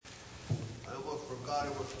forgot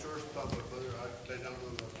it was church time, but brother, I lay down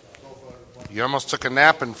on the sofa. You almost took a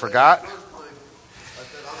nap and forgot? Church time. I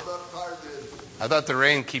said, I'm not tired then. I thought the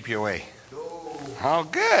rain keep you away. No. Oh,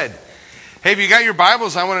 good. Hey, if you got your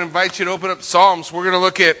Bibles, I want to invite you to open up Psalms. We're going to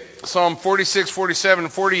look at Psalm 46, 47,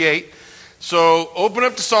 and 48. So open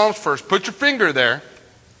up to Psalms first. Put your finger there.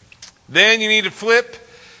 Then you need to flip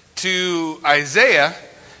to Isaiah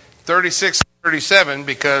 36 and 37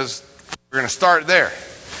 because we're going to start there.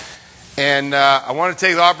 And I want to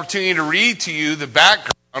take the opportunity to read to you the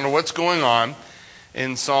background of what's going on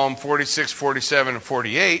in Psalm 46, 47, and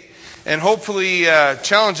 48. And hopefully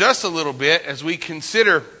challenge us a little bit as we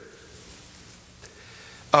consider,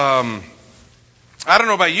 I don't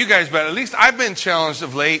know about you guys, but at least I've been challenged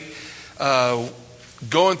of late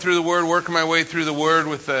going through the Word, working my way through the Word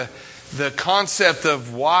with the concept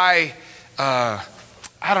of why, I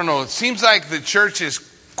don't know, it seems like the church is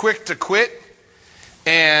quick to quit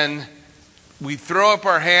and we throw up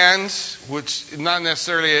our hands, which is not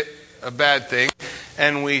necessarily a bad thing,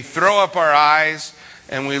 and we throw up our eyes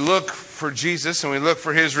and we look for Jesus and we look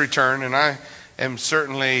for His return, and I am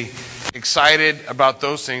certainly excited about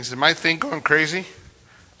those things. Is my thing going crazy?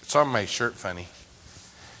 It's on my shirt funny.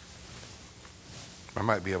 I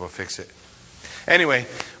might be able to fix it. Anyway,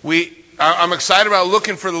 I'm excited about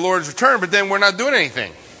looking for the Lord's return, but then we're not doing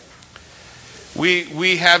anything.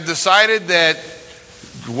 We have decided that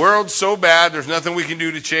the world's so bad, there's nothing we can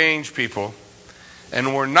do to change people,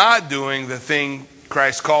 and we're not doing the thing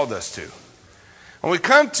Christ called us to. When we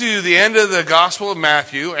come to the end of the Gospel of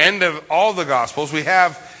Matthew, end of all the Gospels, we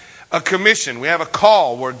have a commission. We have a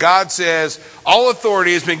call where God says, all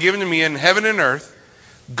authority has been given to me in heaven and earth.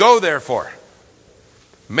 Go therefore.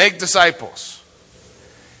 Make disciples.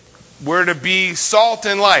 We're to be salt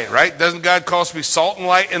and light, right? Doesn't God call us to be salt and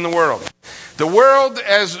light in the world? The world,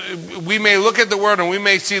 as we may look at the world and we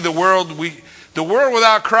may see the world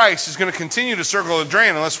without Christ is going to continue to circle the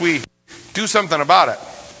drain unless we do something about it.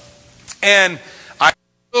 And I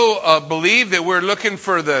still believe that we're looking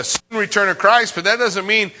for the soon return of Christ, but that doesn't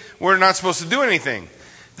mean we're not supposed to do anything.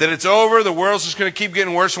 That it's over, the world's just going to keep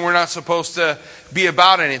getting worse, and we're not supposed to be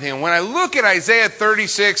about anything. And when I look at Isaiah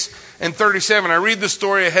 36 and 37, I read the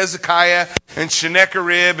story of Hezekiah and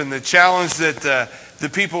Sennacherib and the challenge that the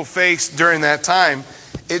people faced during that time.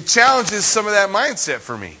 It challenges some of that mindset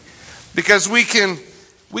for me. Because we can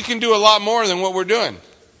do a lot more than what we're doing.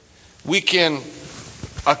 We can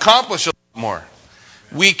accomplish a lot more.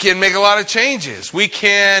 We can make a lot of changes. We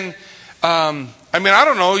can, I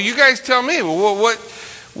don't know. You guys tell me.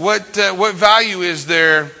 What value is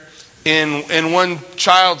there in one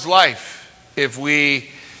child's life if we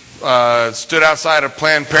stood outside of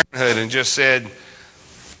Planned Parenthood and just said,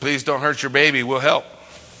 please don't hurt your baby, we'll help.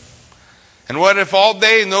 And what if all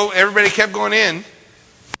day everybody kept going in,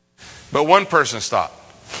 but one person stopped?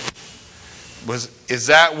 Is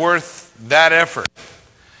that worth that effort?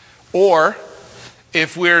 Or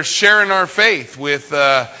if we're sharing our faith with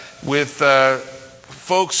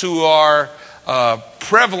folks who are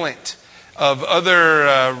prevalent of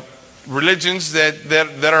other religions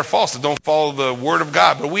that are false, that don't follow the Word of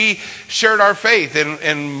God, but we shared our faith,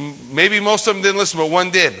 and maybe most of them didn't listen, but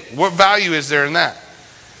one did. What value is there in that?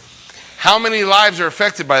 How many lives are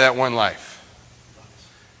affected by that one life?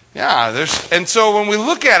 Yeah, and so when we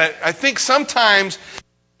look at it, I think sometimes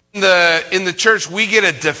in the church we get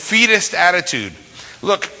a defeatist attitude.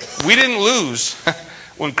 Look, we didn't lose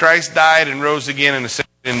when Christ died and rose again and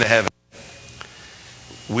ascended into heaven.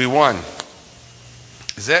 We won.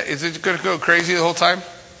 Is it going to go crazy the whole time? Yeah,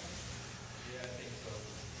 I think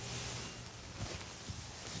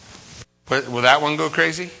so. But will that one go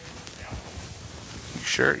crazy? You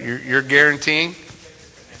sure? You're guaranteeing?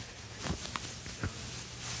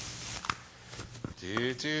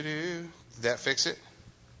 Did that fix it?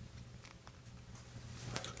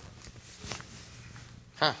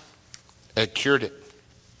 Huh. It cured it.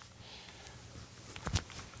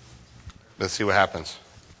 Let's see what happens.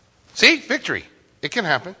 See? Victory. It can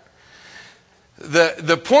happen.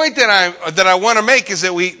 The point that I want to make is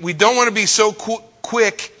that we don't want to be so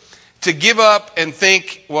quick to give up and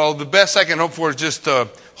think, well, the best I can hope for is just to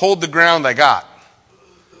hold the ground I got.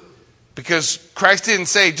 Because Christ didn't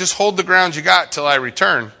say, just hold the ground you got till I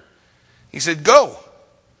return. He said, go.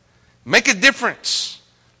 Make a difference.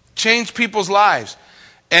 Change people's lives.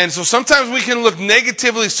 And so sometimes we can look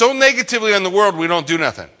so negatively on the world, we don't do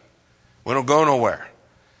nothing. We don't go nowhere.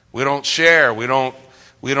 We don't share. We don't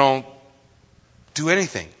do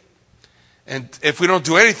anything. And if we don't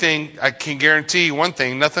do anything, I can guarantee you one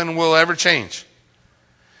thing, nothing will ever change.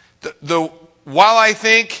 While I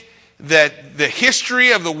think that the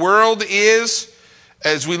history of the world is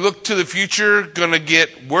as we look to the future, going to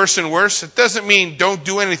get worse and worse. It doesn't mean don't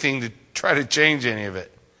do anything to try to change any of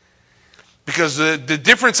it. Because the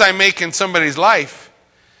difference I make in somebody's life,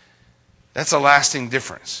 that's a lasting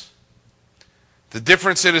difference. The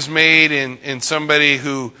difference it has made in somebody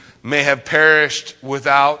who may have perished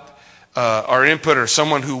without our input, or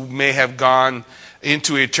someone who may have gone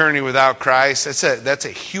into eternity without Christ, that's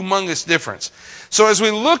a humongous difference. So as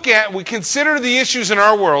we consider the issues in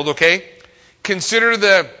our world, okay? Consider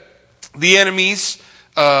the enemies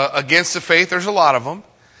against the faith. There's a lot of them.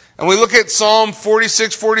 And we look at Psalm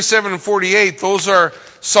 46, 47, and 48. Those are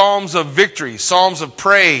psalms of victory, psalms of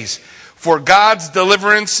praise for God's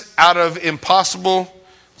deliverance out of impossible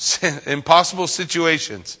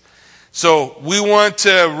situations. So we want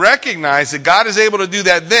to recognize that God is able to do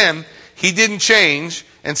that then. He didn't change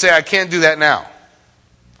and say, I can't do that now.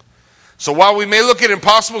 So while we may look at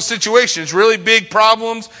impossible situations, really big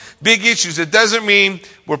problems, big issues, it doesn't mean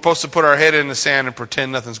we're supposed to put our head in the sand and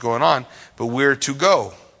pretend nothing's going on, but we're to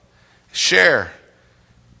go. Share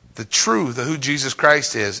the truth of who Jesus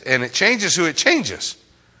Christ is, and it changes who it changes.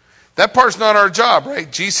 That part's not our job,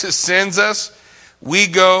 right? Jesus sends us, we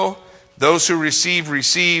go. Those who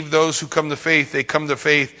receive. Those who come to faith, they come to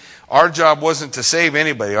faith. Our job wasn't to save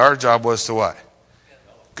anybody. Our job was to what?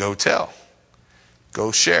 Go tell.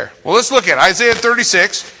 Go share. Well, let's look at Isaiah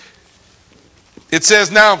 36. It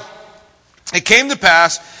says, now, it came to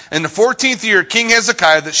pass in the 14th year, King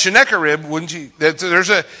Hezekiah, that Sennacherib,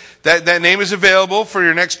 that name is available for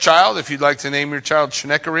your next child, if you'd like to name your child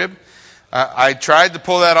Sennacherib. I tried to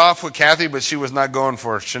pull that off with Kathy, but she was not going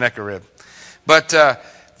for Sennacherib. But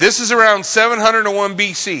this is around 701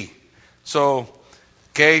 BC. So,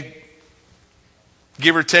 okay,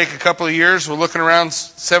 give or take a couple of years, we're looking around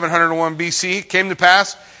 701 BC. It came to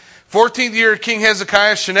pass, 14th year of King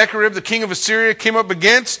Hezekiah, Sennacherib, the king of Assyria, came up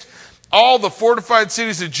against all the fortified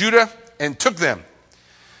cities of Judah and took them.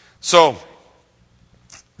 So,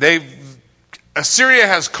 Assyria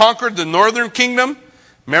has conquered the northern kingdom.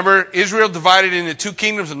 Remember, Israel divided into two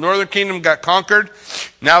kingdoms. The northern kingdom got conquered.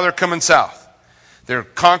 Now they're coming south. They're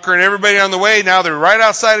conquering everybody on the way. Now they're right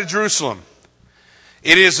outside of Jerusalem.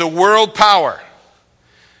 It is a world power.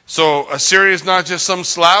 So Assyria is not just some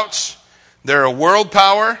slouch. They're a world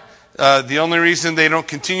power. The only reason they don't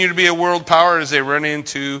continue to be a world power is they run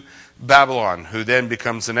into Babylon, who then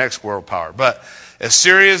becomes the next world power. But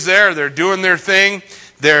Assyria is there. They're doing their thing.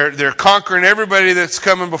 They're conquering everybody that's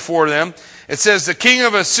coming before them. It says the king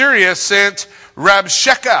of Assyria sent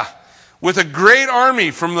Rabshakeh with a great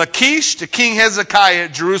army from Lachish to King Hezekiah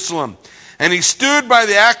at Jerusalem. And he stood by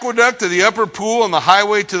the aqueduct of the upper pool on the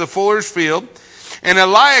highway to the fuller's field. And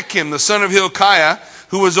Eliakim, the son of Hilkiah,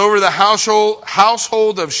 who was over the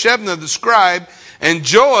household of Shebna the scribe, and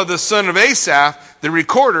Joah, the son of Asaph, the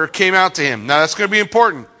recorder, came out to him. Now that's going to be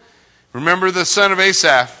important. Remember the son of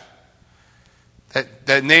Asaph.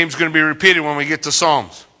 That name's going to be repeated when we get to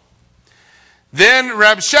Psalms. Then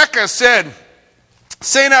Rabshakeh said,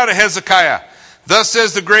 say now to Hezekiah, thus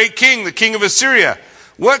says the great king, the king of Assyria,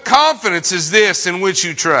 what confidence is this in which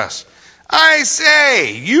you trust? I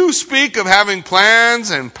say, you speak of having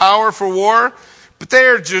plans and power for war, but they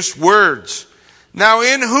are just words. Now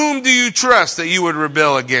in whom do you trust that you would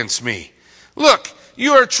rebel against me? Look,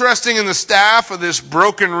 you are trusting in the staff of this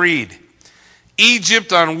broken reed.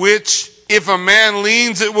 Egypt, on which if a man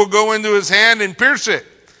leans, it will go into his hand and pierce it.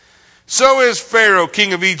 So is Pharaoh,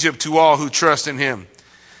 king of Egypt, to all who trust in him.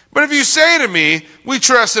 But if you say to me, we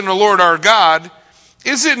trust in the Lord our God,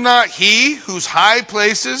 is it not he whose high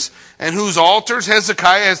places and whose altars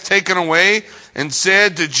Hezekiah has taken away and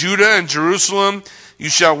said to Judah and Jerusalem, you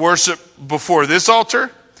shall worship before this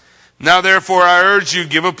altar? Now therefore I urge you,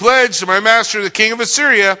 give a pledge to my master, the king of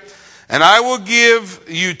Assyria, and I will give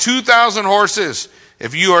you 2,000 horses,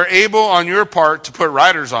 if you are able on your part to put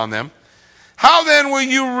riders on them. How then will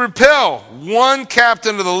you repel one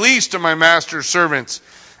captain of the least of my master's servants,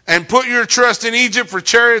 and put your trust in Egypt for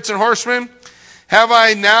chariots and horsemen? Have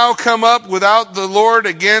I now come up without the Lord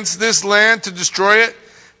against this land to destroy it?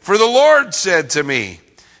 For the Lord said to me,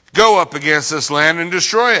 go up against this land and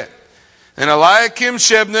destroy it. And Eliakim,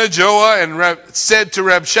 Shebna, Joah, said to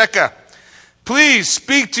Rabshakeh, please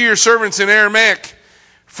speak to your servants in Aramaic,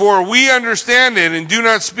 for we understand it, and do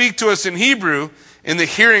not speak to us in Hebrew in the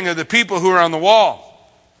hearing of the people who are on the wall.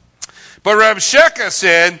 But Rabshakeh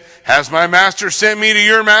said, has my master sent me to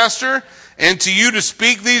your master, and to you to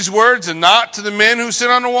speak these words, and not to the men who sit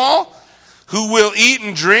on the wall, who will eat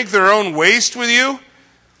and drink their own waste with you?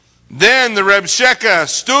 Then the Rabshakeh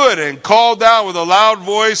stood and called out with a loud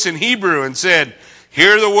voice in Hebrew and said,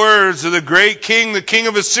 hear the words of the great king, the king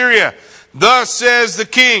of Assyria. Thus says the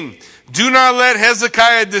king, Do not let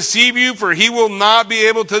Hezekiah deceive you, for he will not be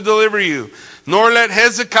able to deliver you. Nor let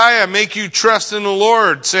Hezekiah make you trust in the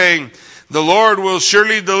Lord, saying, the Lord will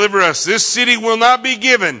surely deliver us. This city will not be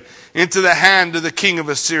given into the hand of the king of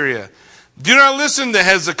Assyria. Do not listen to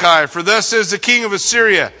Hezekiah, for thus says the king of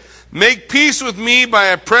Assyria, make peace with me by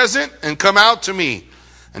a present and come out to me.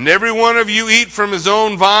 And every one of you eat from his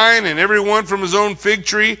own vine, and every one from his own fig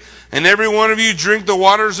tree, and every one of you drink the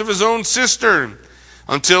waters of his own cistern,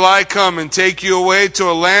 until I come and take you away to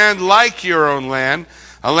a land like your own land,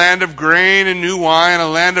 a land of grain and new wine, a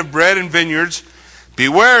land of bread and vineyards.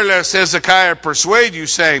 Beware lest Hezekiah persuade you,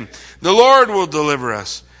 saying, the Lord will deliver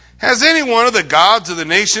us. Has any one of the gods of the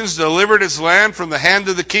nations delivered its land from the hand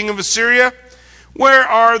of the king of Assyria? Where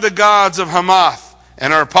are the gods of Hamath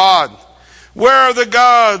and Arpad? Where are the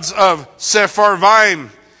gods of Sepharvaim?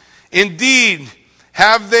 Indeed,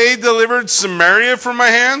 have they delivered Samaria from my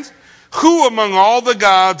hand? Who among all the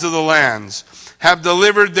gods of the lands have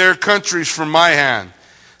delivered their countries from my hand,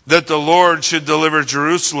 that the Lord should deliver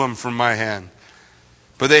Jerusalem from my hand?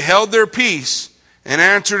 But they held their peace and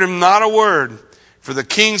answered him not a word. For the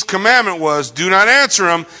king's commandment was, do not answer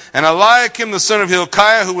him. And Eliakim the son of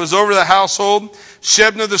Hilkiah, who was over the household,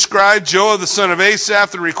 Shebna the scribe, Joah the son of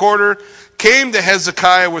Asaph the recorder, came to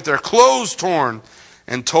Hezekiah with their clothes torn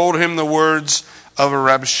and told him the words of a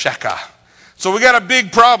Rabshakeh. So we got a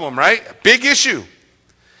big problem, right? A big issue.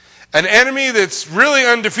 An enemy that's really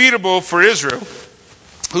undefeatable for Israel,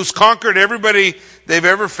 who's conquered everybody they've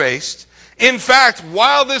ever faced. In fact,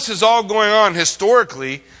 while this is all going on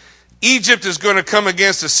historically, Egypt is going to come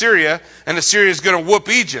against Assyria, and Assyria is going to whoop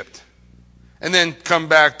Egypt, and then come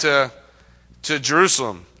back to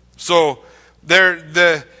Jerusalem. So they're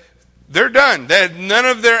done. None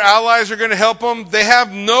of their allies are going to help them. They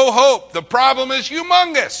have no hope. The problem is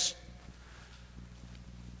humongous.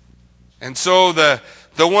 And so the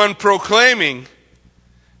one proclaiming,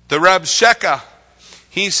 the Rabshakeh,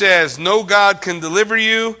 he says, no God can deliver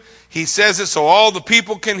you. He says it so all the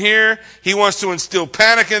people can hear. He wants to instill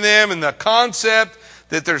panic in them, and the concept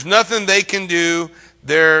that there's nothing they can do.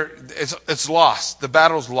 It's lost. The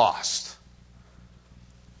battle's lost.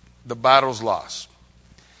 The battle's lost.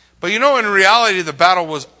 But in reality, the battle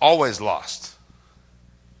was always lost.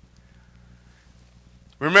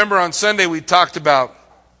 Remember on Sunday we talked about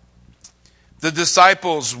the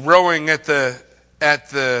disciples rowing at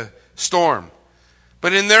the storm.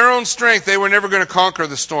 But in their own strength, they were never going to conquer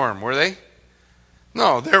the storm, were they?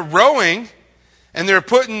 No, they're rowing, and they're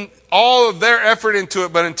putting all of their effort into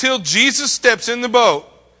it. But until Jesus steps in the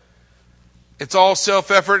boat, it's all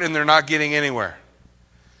self-effort, and they're not getting anywhere.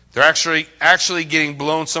 They're actually getting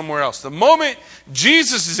blown somewhere else. The moment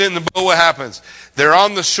Jesus is in the boat, what happens? They're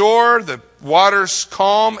on the shore, the water's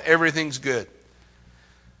calm, everything's good.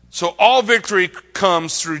 So all victory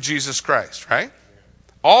comes through Jesus Christ, right?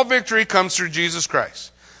 All victory comes through Jesus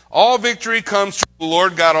Christ. All victory comes through the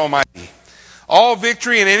Lord God Almighty. All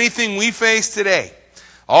victory in anything we face today,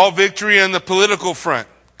 all victory on the political front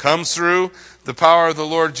comes through the power of the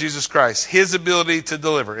Lord Jesus Christ. His ability to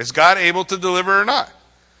deliver. Is God able to deliver or not?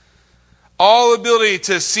 All ability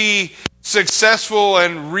to see successful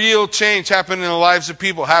and real change happen in the lives of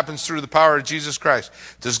people happens through the power of Jesus Christ.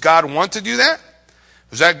 Does God want to do that?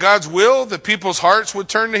 Is that God's will that people's hearts would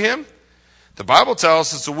turn to Him? The Bible tells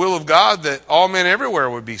us it's the will of God that all men everywhere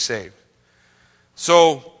would be saved.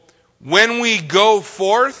 So when we go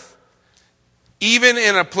forth, even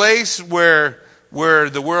in a place where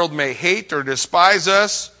the world may hate or despise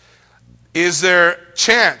us, is there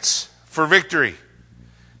chance for victory?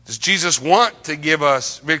 Does Jesus want to give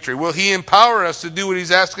us victory? Will He empower us to do what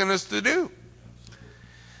He's asking us to do?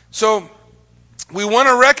 So we want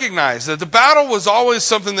to recognize that the battle was always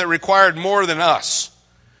something that required more than us.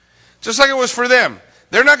 Just like it was for them.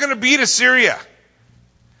 They're not going to beat Assyria.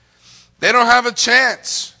 They don't have a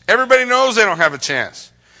chance. Everybody knows they don't have a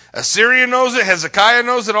chance. Assyria knows it. Hezekiah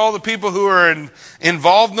knows it. All the people who are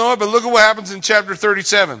involved know it. But look at what happens in chapter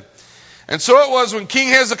 37. And so it was when King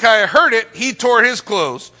Hezekiah heard it, he tore his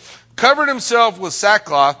clothes, covered himself with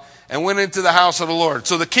sackcloth, and went into the house of the Lord.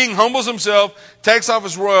 So the king humbles himself, takes off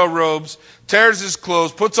his royal robes, tears his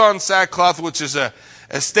clothes, puts on sackcloth, which is a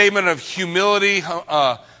statement of humility,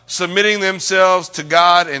 submitting themselves to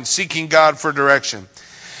God and seeking God for direction.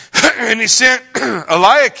 And he sent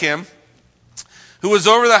Eliakim, who was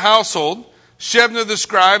over the household, Shebna the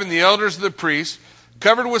scribe, and the elders of the priests,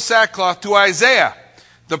 covered with sackcloth, to Isaiah,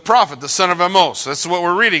 the prophet, the son of Amos. That's what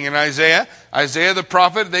we're reading in Isaiah. Isaiah the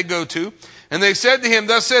prophet they go to. And they said to him,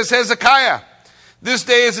 thus says Hezekiah, this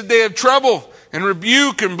day is a day of trouble and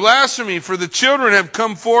rebuke and blasphemy, for the children have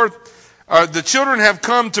come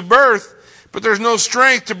to birth, but there's no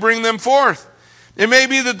strength to bring them forth. It may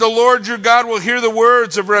be that the Lord your God will hear the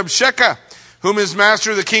words of Rabshakeh, whom his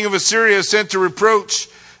master, the king of Assyria, sent to reproach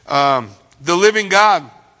the living God,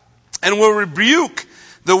 and will rebuke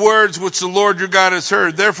the words which the Lord your God has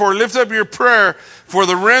heard. Therefore, lift up your prayer for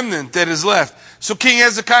the remnant that is left. So King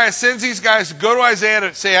Hezekiah sends these guys to go to Isaiah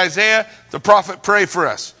to say, Isaiah, the prophet, pray for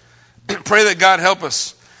us. Pray that God help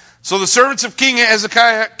us. So the servants of King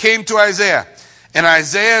Hezekiah came to Isaiah, and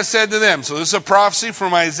Isaiah said to them, so this is a prophecy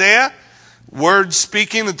from Isaiah, words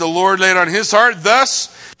speaking that the Lord laid on his heart.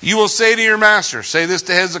 Thus you will say to your master, say this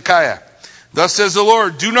to Hezekiah, thus says the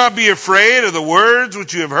Lord, do not be afraid of the words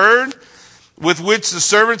which you have heard, with which the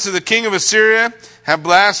servants of the king of Assyria have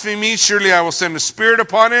blasphemed me. Surely I will send a spirit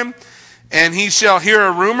upon him, and he shall hear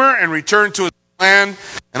a rumor and return to his land,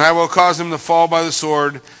 and I will cause him to fall by the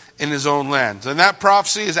sword in his own land. And that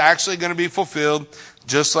prophecy is actually going to be fulfilled,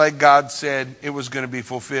 just like God said it was going to be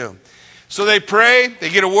fulfilled. So they pray,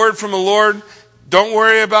 they get a word from the Lord. Don't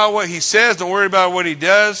worry about what he says, don't worry about what he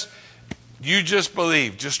does. You just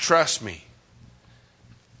believe, just trust me.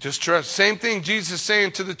 Just trust. Same thing Jesus is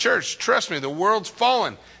saying to the church. Trust me, the world's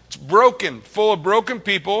fallen. It's broken, full of broken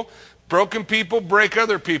people. Broken people break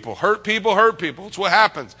other people. Hurt people hurt people. It's what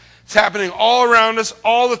happens. It's happening all around us,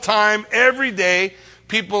 all the time, every day.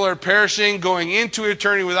 People are perishing, going into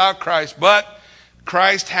eternity without Christ. But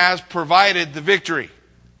Christ has provided the victory.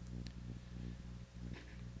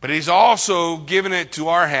 But he's also given it to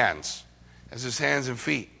our hands as his hands and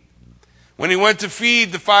feet. When he went to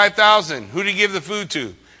feed the 5,000, who did he give the food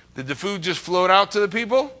to? Did the food just float out to the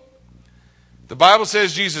people? The Bible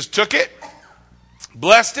says Jesus took it,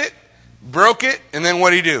 blessed it, broke it, and then what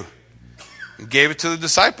did he do? He gave it to the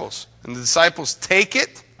disciples. And the disciples take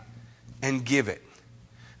it and give it.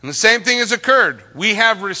 And the same thing has occurred. We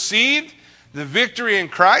have received the victory in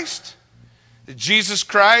Christ. Jesus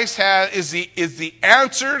Christ is the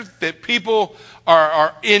answer that people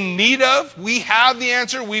are in need of. We have the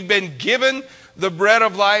answer. We've been given the bread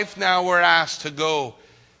of life. Now we're asked to go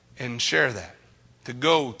and share that. To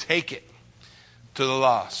go take it to the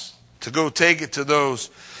lost. To go take it to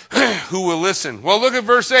those who will listen. Well, look at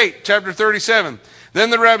verse 8, chapter 37.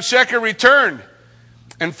 Then the Rabshakeh returned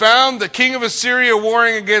and found the king of Assyria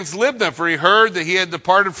warring against Libnah, for he heard that he had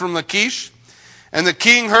departed from Lachish. And the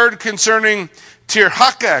king heard concerning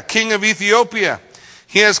Tirhakah, king of Ethiopia.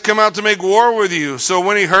 He has come out to make war with you. So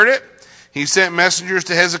when he heard it, he sent messengers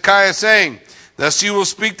to Hezekiah, saying, thus you will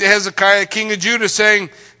speak to Hezekiah, king of Judah, saying,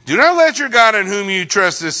 do not let your God in whom you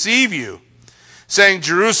trust deceive you, saying,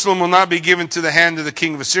 Jerusalem will not be given to the hand of the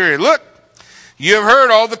king of Assyria. Look, you have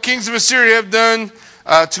heard all the kings of Assyria have done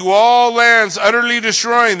to all lands, utterly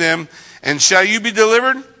destroying them. And shall you be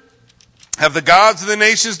delivered? Have the gods of the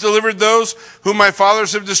nations delivered those whom my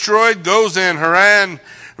fathers have destroyed? Gozan, Haran,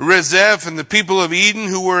 Rezeph, and the people of Eden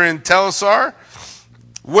who were in Telassar?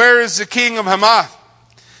 Where is the king of Hamath?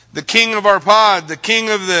 The king of Arpad, the king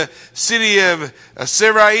of the city of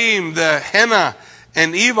Seraim, the Hena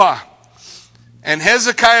and Eva. And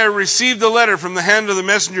Hezekiah received the letter from the hand of the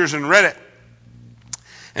messengers and read it.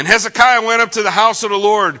 And Hezekiah went up to the house of the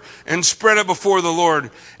Lord and spread it before the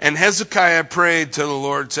Lord. And Hezekiah prayed to the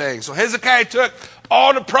Lord, saying, so Hezekiah took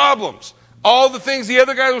all the problems, all the things the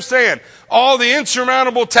other guy was saying, all the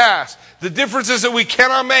insurmountable tasks, the differences that we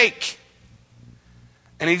cannot make,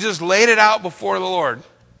 and he just laid it out before the Lord.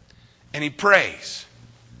 And he prays.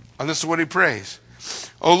 And this is what he prays.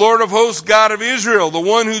 O Lord of hosts, God of Israel, the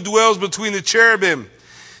one who dwells between the cherubim.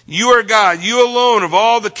 You are God, you alone of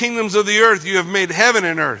all the kingdoms of the earth. You have made heaven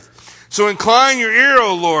and earth. So incline your ear,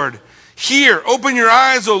 O Lord. Hear, open your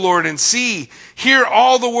eyes, O Lord, and see. Hear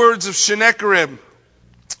all the words of Sennacherib,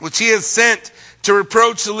 which he has sent to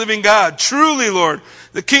reproach the living God. Truly, Lord,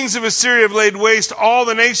 the kings of Assyria have laid waste all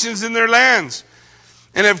the nations in their lands,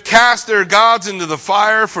 and have cast their gods into the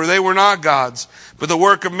fire, for they were not gods, but the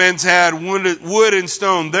work of men's hand, wood and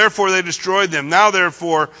stone. Therefore they destroyed them. Now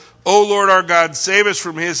therefore, O Lord our God, save us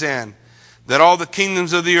from his hand, that all the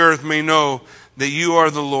kingdoms of the earth may know that you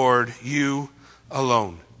are the Lord, you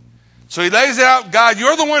alone. So he lays it out. God,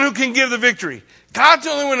 you're the one who can give the victory. God's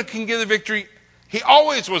the only one who can give the victory. He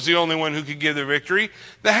always was the only one who could give the victory.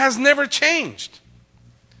 That has never changed.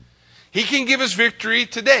 He can give us victory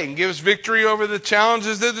today. He can give us victory over the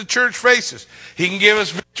challenges that the church faces. He can give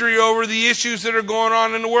us victory over the issues that are going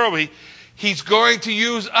on in the world. He's going to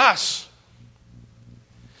use us.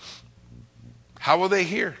 How will they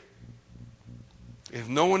hear? If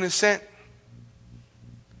no one is sent,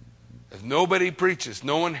 if nobody preaches,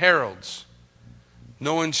 no one heralds,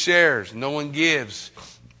 no one shares, no one gives,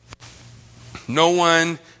 no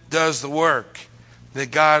one does the work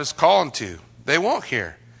that God is calling to, they won't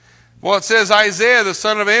hear. Well, it says Isaiah, the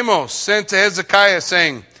son of Amos, sent to Hezekiah,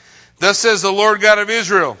 saying, Thus says the Lord God of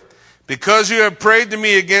Israel, because you have prayed to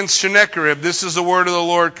me against Sennacherib, this is the word of the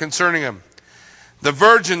Lord concerning him. The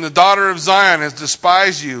virgin, the daughter of Zion, has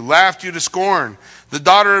despised you, laughed you to scorn. The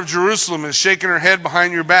daughter of Jerusalem has shaken her head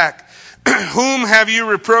behind your back. Whom have you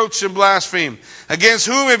reproached and blasphemed? Against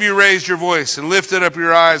whom have you raised your voice and lifted up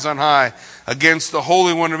your eyes on high? Against the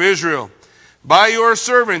Holy One of Israel. By your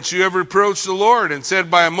servants you have reproached the Lord, and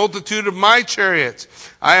said, By a multitude of my chariots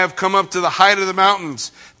I have come up to the height of the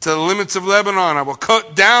mountains, to the limits of Lebanon. I will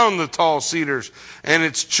cut down the tall cedars and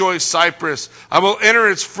its choice cypress. I will enter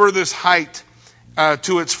its furthest height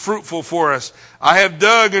to its fruitful forest. I have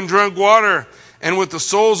dug and drunk water, and with the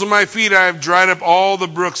soles of my feet I have dried up all the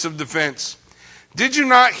brooks of defense. Did you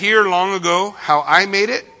not hear long ago how I made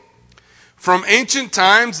it? From ancient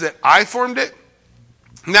times that I formed it?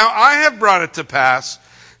 Now I have brought it to pass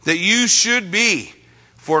that you should be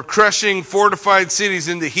for crushing fortified cities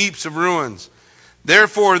into heaps of ruins.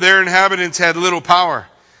 Therefore their inhabitants had little power.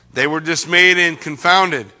 They were dismayed and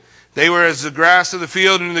confounded. They were as the grass of the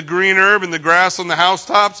field and the green herb and the grass on the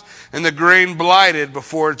housetops and the grain blighted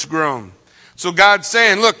before it's grown. So God's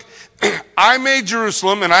saying, look, I made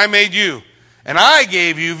Jerusalem and I made you. And I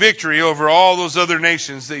gave you victory over all those other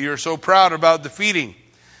nations that you're so proud about defeating.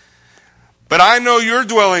 But I know your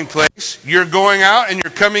dwelling place. You're going out and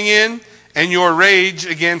you're coming in, and your rage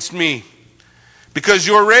against me. Because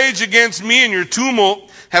your rage against me and your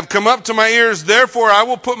tumult have come up to my ears, therefore I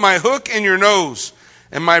will put my hook in your nose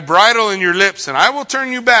and my bridle in your lips, and I will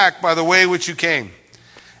turn you back by the way which you came.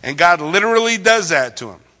 And God literally does that to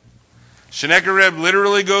him. Sennacherib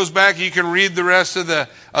literally goes back. You can read the rest of the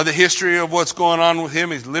history of what's going on with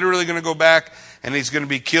him. He's literally going to go back, and he's going to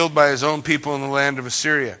be killed by his own people in the land of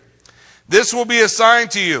Assyria. This will be a sign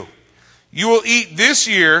to you. You will eat this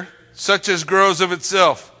year such as grows of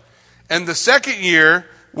itself, and the second year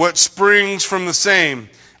what springs from the same.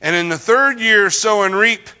 And in the third year sow and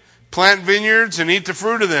reap, plant vineyards and eat the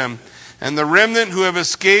fruit of them. And the remnant who have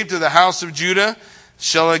escaped of the house of Judah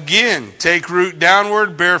shall again take root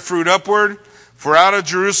downward, bear fruit upward. For out of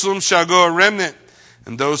Jerusalem shall go a remnant,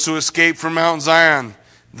 and those who escape from Mount Zion.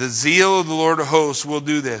 The zeal of the Lord of hosts will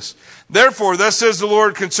do this. Therefore, thus says the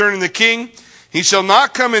Lord concerning the king, he shall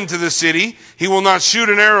not come into the city, he will not shoot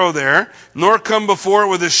an arrow there, nor come before it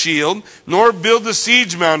with a shield, nor build a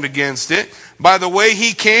siege mound against it. By the way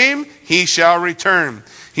he came, he shall return.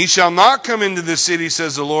 He shall not come into the city,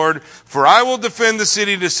 says the Lord, for I will defend the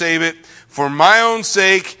city to save it, for my own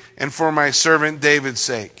sake and for my servant David's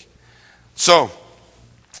sake. So,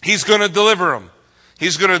 he's going to deliver them.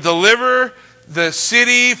 He's going to deliver the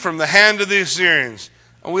city from the hand of the Assyrians.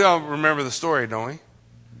 And we all remember the story, don't we?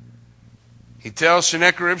 He tells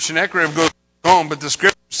Sennacherib goes home, but the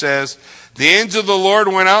scripture says, the angel of the Lord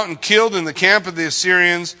went out and killed in the camp of the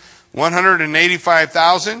Assyrians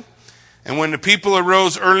 185,000. And when the people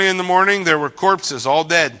arose early in the morning, there were corpses, all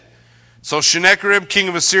dead. So Sennacherib, king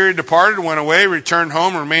of Assyria, departed, went away, returned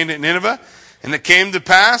home, remained at Nineveh. And it came to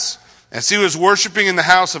pass, as he was worshiping in the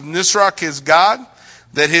house of Nisroch his god,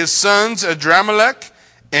 that his sons Adramelech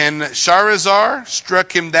and Sharezer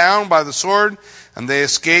struck him down by the sword, and they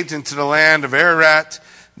escaped into the land of Ararat.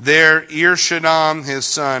 There Esarhaddon his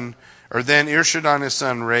son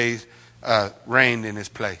reigned in his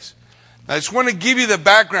place. I just want to give you the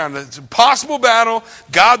background. It's a possible battle.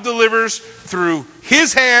 God delivers through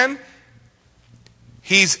his hand.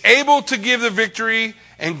 He's able to give the victory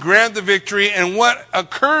and grant the victory. And what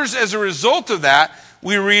occurs as a result of that,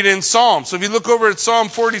 we read in Psalms. So if you look over at Psalm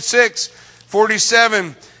 46,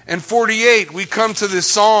 47, and 48, we come to the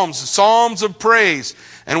Psalms of praise.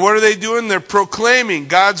 And what are they doing? They're proclaiming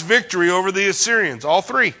God's victory over the Assyrians. All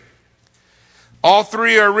three. All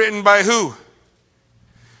three are written by who?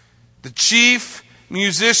 The chief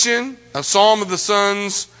musician, a psalm of the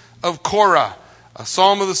sons of Korah. A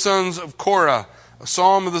psalm of the sons of Korah. A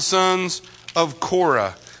psalm of the sons of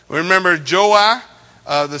Korah. Remember Joah,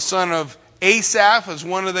 the son of Asaph, is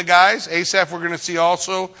one of the guys. Asaph we're going to see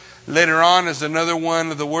also later on as another one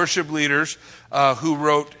of the worship leaders who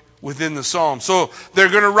wrote within the psalm. So they're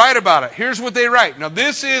going to write about it. Here's what they write. Now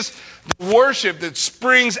this is the worship that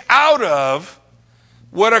springs out of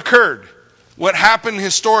what occurred. What happened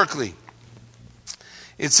historically.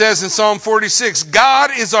 It says in Psalm 46,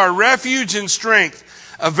 God is our refuge and strength,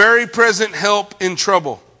 a very present help in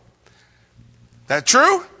trouble. That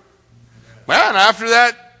true? Well, and after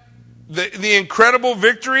that, the incredible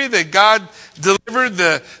victory that God delivered,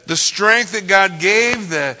 the strength that God gave,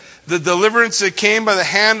 the deliverance that came by the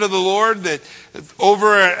hand of the Lord that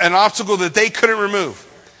over an obstacle that they couldn't remove.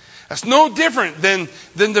 That's no different than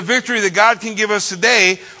the victory that God can give us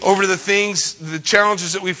today over the things, the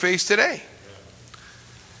challenges that we face today.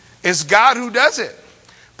 It's God who does it,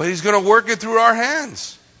 but He's going to work it through our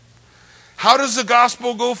hands. How does the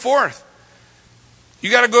gospel go forth? You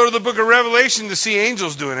got to go to the book of Revelation to see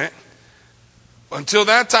angels doing it. Until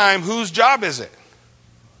that time, whose job is it?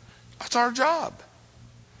 It's our job.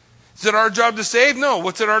 Is it our job to save? No.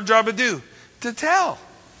 What's it our job to do? To tell.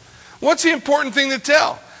 What's the important thing to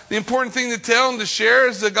tell? The important thing to tell and to share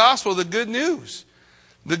is the gospel, the good news.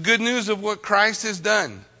 The good news of what Christ has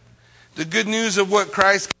done. The good news of what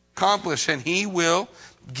Christ accomplished, and He will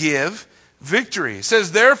give victory. It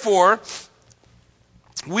says, therefore,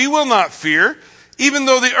 we will not fear, even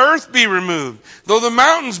though the earth be removed, though the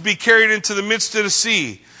mountains be carried into the midst of the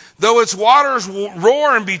sea, though its waters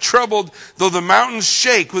roar and be troubled, though the mountains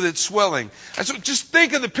shake with its swelling. And so just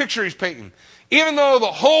think of the picture he's painting. Even though the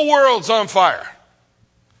whole world's on fire,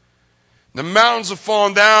 the mountains have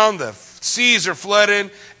fallen down, the seas are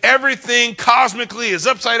flooded, everything cosmically is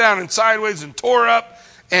upside down and sideways and tore up,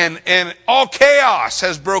 and all chaos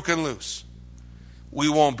has broken loose. We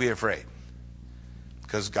won't be afraid,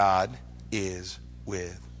 because God is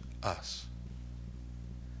with us.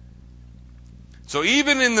 So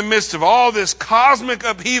even in the midst of all this cosmic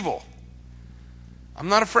upheaval, I'm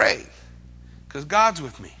not afraid, because God's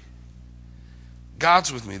with me.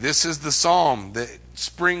 God's with me. This is the psalm that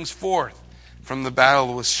springs forth from the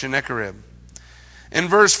battle with Sennacherib. In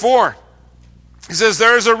verse 4, he says,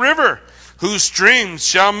 there is a river whose streams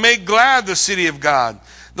shall make glad the city of God,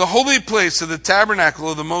 the holy place of the tabernacle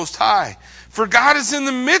of the Most High. For God is in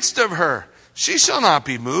the midst of her. She shall not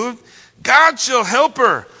be moved. God shall help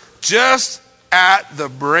her just at the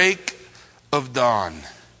break of dawn.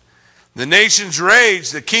 The nations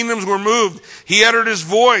raged. The kingdoms were moved. He uttered His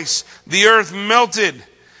voice. The earth melted.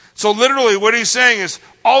 So literally what he's saying is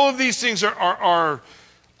all of these things are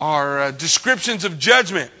descriptions of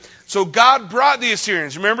judgment. So God brought the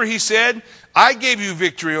Assyrians. Remember He said, I gave you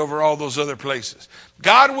victory over all those other places.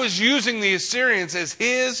 God was using the Assyrians as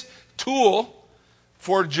His tool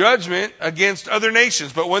for judgment against other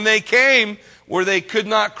nations. But when they came where they could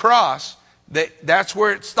not cross, that's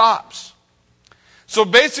where it stops. So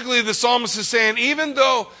basically the psalmist is saying, even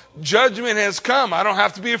though judgment has come, I don't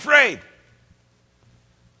have to be afraid,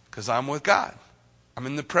 because I'm with God. I'm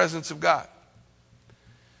in the presence of God.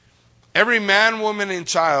 Every man, woman, and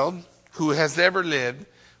child who has ever lived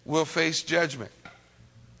will face judgment.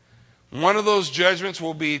 One of those judgments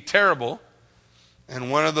will be terrible, and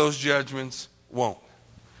one of those judgments won't.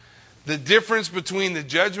 The difference between the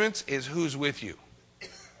judgments is who's with you.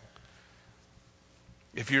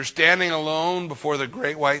 If you're standing alone before the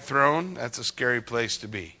great white throne, that's a scary place to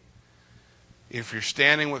be. If you're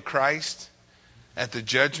standing with Christ at the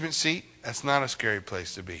judgment seat, that's not a scary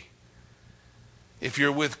place to be. If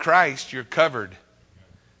you're with Christ, you're covered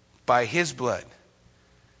by His blood.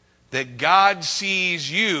 That God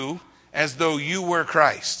sees you as though you were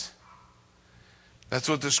Christ. That's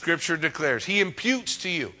what the Scripture declares. He imputes to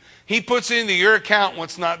you. He puts into your account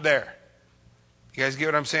what's not there. You guys get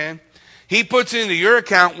what I'm saying? He puts into your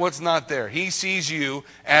account what's not there. He sees you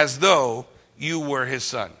as though you were His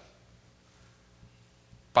son.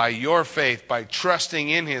 By your faith, by trusting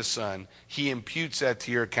in His Son, He imputes that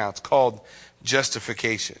to your account. It's called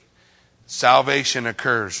justification. Salvation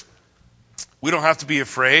occurs. We don't have to be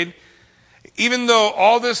afraid. Even though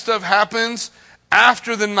all this stuff happens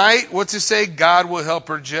after the night, what's it say? God will help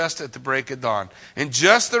her just at the break of dawn. In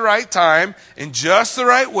just the right time, in just the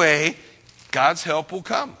right way, God's help will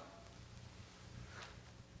come.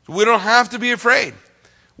 We don't have to be afraid.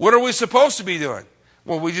 What are we supposed to be doing?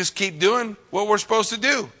 Well, we just keep doing what we're supposed to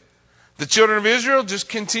do. The children of Israel just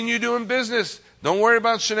continue doing business. Don't worry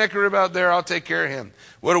about Sennacherib out there. I'll take care of him.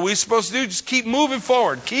 What are we supposed to do? Just keep moving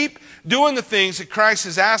forward. Keep doing the things that Christ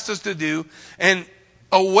has asked us to do and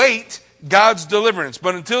await God's deliverance.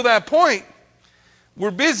 But until that point,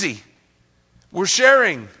 we're busy. We're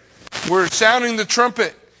sharing. We're sounding the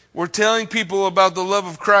trumpet. We're telling people about the love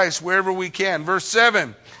of Christ wherever we can. Verse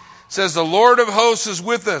 7 says, the Lord of hosts is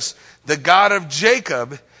with us. The God of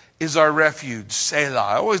Jacob is our refuge. Selah.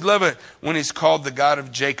 I always love it when He's called the God of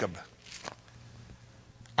Jacob.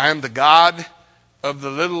 I am the God of the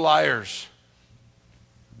little liars.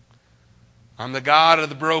 I'm the God of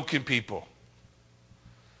the broken people.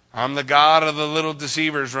 I'm the God of the little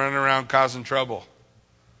deceivers running around causing trouble.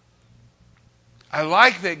 I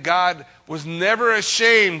like that God was never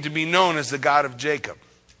ashamed to be known as the God of Jacob.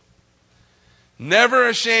 Never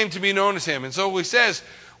ashamed to be known as Him. And so He says,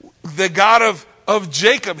 the God of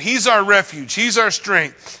Jacob, He's our refuge. He's our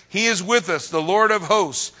strength. He is with us, the Lord of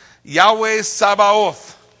hosts, Yahweh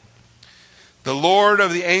Sabaoth. The Lord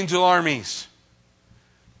of the angel armies.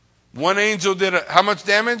 One angel did how much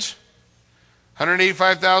damage?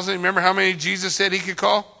 185,000. Remember how many Jesus said he could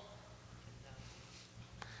call?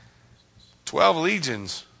 12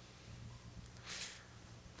 legions.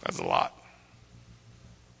 That's a lot.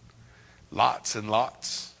 Lots and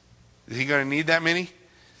lots. Is he going to need that many?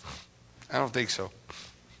 I don't think so.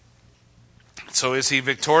 So is he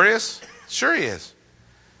victorious? Sure he is.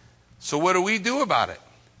 So what do we do about it?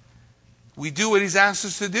 We do what he's asked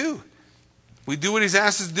us to do. We do what he's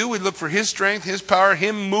asked us to do. We look for his strength, his power,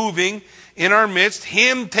 him moving in our midst,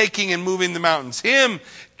 him taking and moving the mountains, him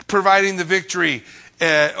providing the victory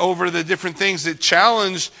over the different things that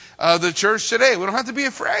challenge the church today. We don't have to be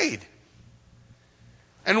afraid.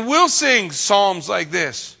 And we'll sing psalms like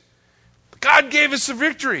this. God gave us the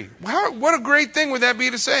victory. What a great thing would that be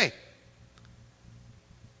to say?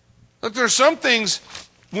 Look, there are some things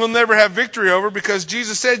we'll never have victory over because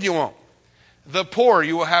Jesus said you won't. The poor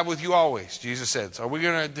you will have with you always, Jesus said. So are we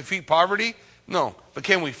going to defeat poverty? No. But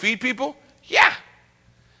can we feed people? Yeah.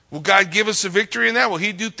 Will God give us a victory in that? Will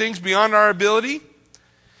he do things beyond our ability?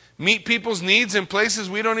 Meet people's needs in places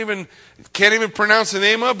we can't even pronounce the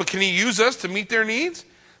name of, but can he use us to meet their needs?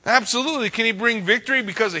 Absolutely. Can he bring victory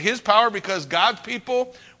because of his power, because God's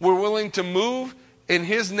people were willing to move in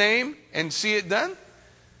his name and see it done?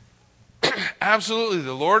 Absolutely.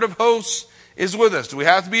 The Lord of hosts is with us. Do we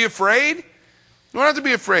have to be afraid? We don't have to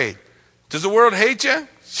be afraid. Does the world hate you?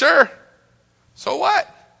 Sure. So what?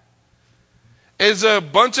 Is a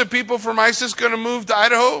bunch of people from ISIS going to move to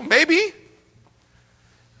Idaho? Maybe.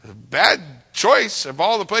 A bad choice. Of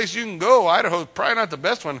all the places you can go, Idaho's probably not the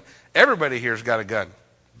best one. Everybody here's got a gun.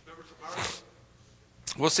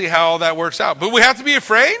 We'll see how all that works out. But we have to be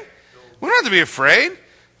afraid? We don't have to be afraid.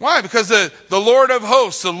 Why? Because the Lord of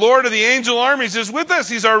hosts, the Lord of the angel armies is with us.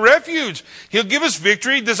 He's our refuge. He'll give us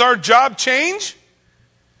victory. Does our job change?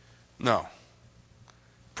 No.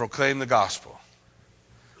 Proclaim the gospel.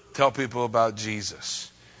 Tell people about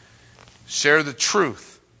Jesus. Share the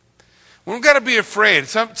truth. We don't got to be afraid.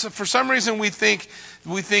 For some reason we think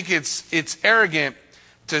it's arrogant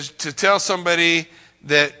to tell somebody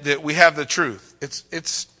that we have the truth.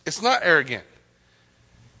 It's not arrogant.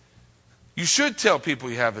 You should tell people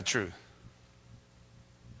you have the truth.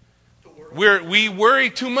 We worry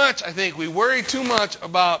too much, I think. We worry too much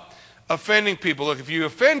about offending people. Look, if you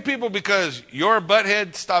offend people because you're a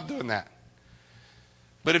butthead, stop doing that.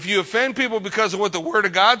 But if you offend people because of what the Word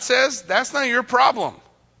of God says, that's not your problem.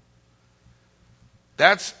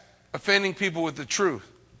 That's offending people with the truth.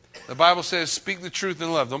 The Bible says, speak the truth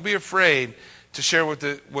in love. Don't be afraid to share what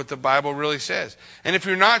the Bible really says. And if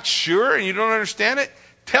you're not sure and you don't understand it,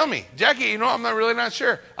 tell me. Jackie, I'm really not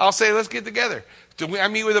sure. I'll say, let's get together. I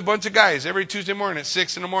meet with a bunch of guys every Tuesday morning at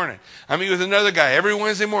 6 in the morning. I meet with another guy every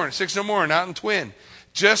Wednesday morning at 6 in the morning out in Twin.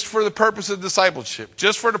 Just for the purpose of discipleship.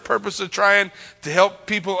 Just for the purpose of trying to help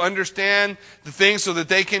people understand the things so that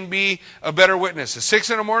they can be a better witness. If 6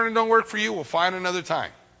 in the morning don't work for you, we'll find another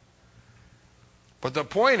time. But the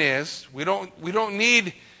point is, we don't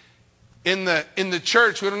need in the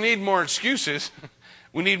church, we don't need more excuses.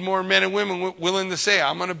 We need more men and women willing to say,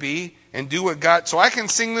 I'm going to be and do what God, so I can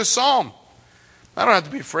sing this psalm. I don't have to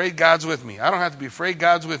be afraid God's with me. I don't have to be afraid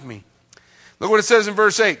God's with me. Look what it says in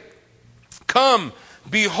verse 8. Come,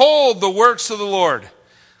 behold the works of the Lord.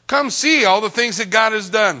 Come see all the things that God has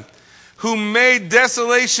done, who made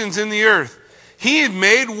desolations in the earth. He had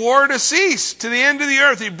made war to cease to the end of the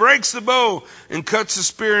earth. He breaks the bow and cuts the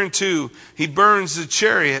spear in two. He burns the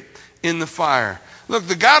chariot in the fire. Look,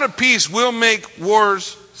 the God of peace will make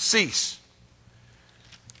wars cease.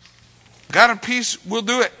 God of peace will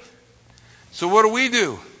do it. So what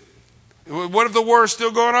do? What if the war is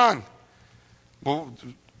still going on? Well,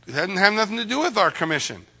 it doesn't have nothing to do with our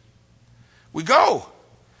commission. We go.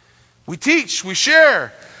 We teach. We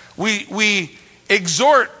share. We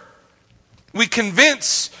exhort. We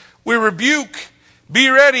convince. We rebuke. Be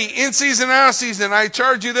ready in season, out of season. I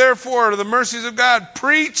charge you therefore to the mercies of God.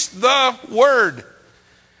 Preach the word.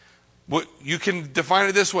 You can define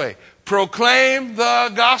it this way. Proclaim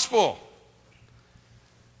the gospel.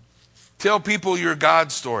 Tell people your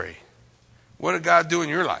God story. What did God do in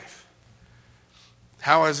your life?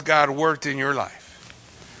 How has God worked in your life?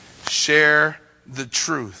 Share the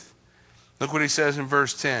truth. Look what he says in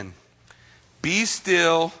verse 10. Be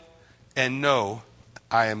still and know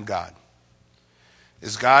I am God.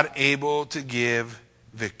 Is God able to give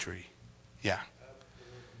victory? Yeah.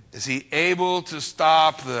 Is he able to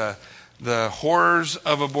stop the horrors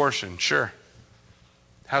of abortion? Sure.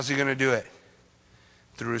 How's he going to do it?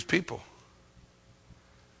 Through his people.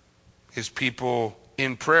 His people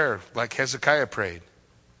in prayer, like Hezekiah prayed.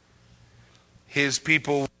 His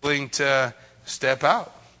people willing to step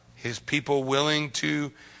out. His people willing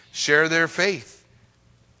to share their faith.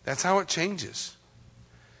 That's how it changes.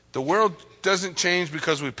 The world doesn't change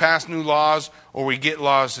because we pass new laws or we get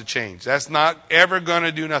laws to change. That's not ever going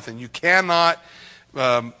to do nothing. You cannot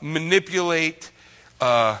manipulate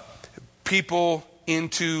people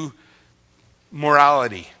into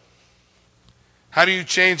morality. How do you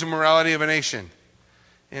change the morality of a nation?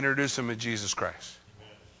 Introduce them to Jesus Christ.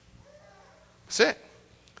 That's it.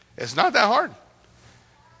 It's not that hard.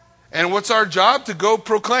 And what's our job? To go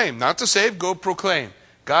proclaim. Not to save, go proclaim.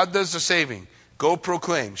 God does the saving. Go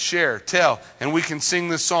proclaim, share, tell. And we can sing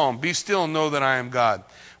this psalm. Be still and know that I am God.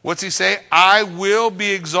 What's he say? I will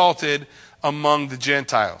be exalted among the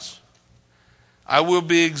Gentiles. I will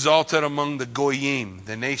be exalted among the Goyim,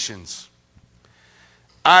 the nations.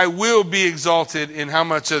 I will be exalted in how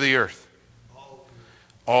much of the earth?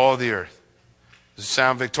 All the earth. Does it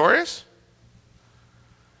sound victorious?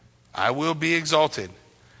 I will be exalted.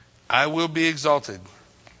 I will be exalted.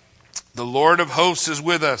 The Lord of hosts is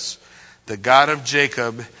with us. The God of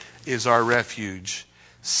Jacob is our refuge.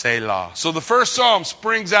 Selah. So the first psalm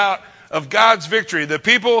springs out of God's victory. The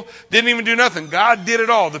people didn't even do nothing. God did it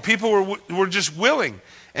all. The people were just willing.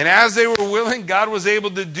 And as they were willing, God was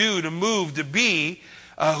able to do, to move, to be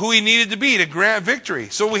who he needed to be to grant victory.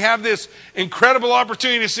 So we have this incredible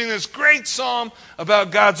opportunity to sing this great psalm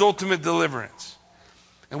about God's ultimate deliverance.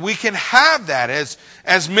 And we can have that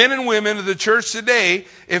as men and women of the church today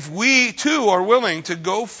if we too are willing to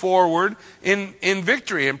go forward in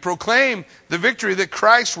victory and proclaim the victory that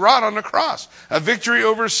Christ wrought on the cross. A victory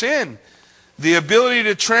over sin. The ability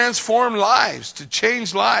to transform lives, to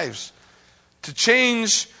change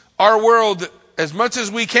our world as much as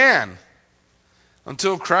we can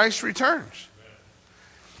until Christ returns.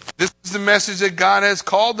 This is the message that God has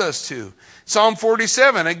called us to. Psalm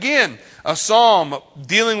 47, again, a psalm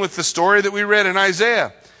dealing with the story that we read in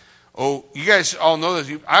Isaiah. Oh, you guys all know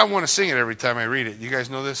this. I want to sing it every time I read it. You guys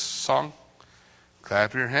know this song?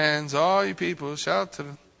 Clap your hands, all you people, shout to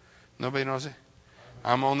them. Nobody knows it?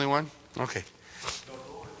 I'm the only one? Okay.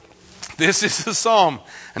 This is the psalm.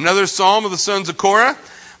 Another psalm of the sons of Korah.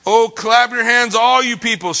 Oh, clap your hands, all you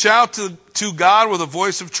people, shout to God with a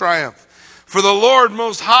voice of triumph. For the Lord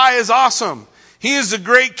Most High is awesome. He is the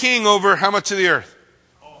great king over how much of the earth?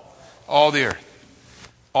 All the earth.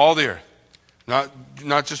 All the earth.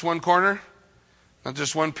 Not just one corner. Not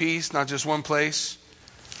just one piece. Not just one place.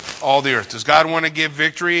 All the earth. Does God want to give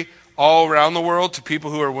victory all around the world to people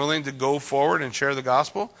who are willing to go forward and share the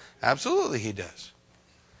gospel? Absolutely he does.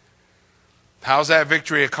 How's that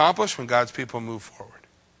victory accomplished? When God's people move forward.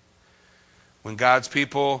 When God's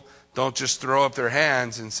people don't just throw up their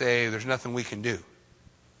hands and say, there's nothing we can do.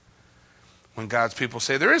 When God's people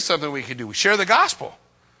say, there is something we can do. We share the gospel.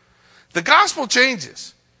 The gospel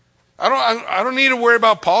changes. I don't need to worry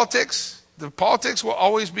about politics. The politics will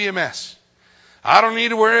always be a mess. I don't need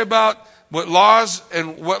to worry about what laws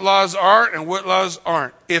are and what laws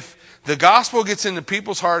aren't. If the gospel gets into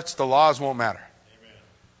people's hearts, the laws won't matter. Amen.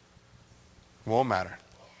 Won't matter.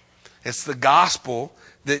 It's the gospel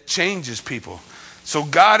that changes people. So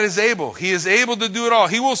God is able. He is able to do it all.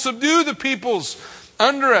 He will subdue the peoples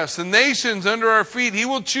under us, the nations under our feet. He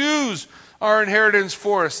will choose our inheritance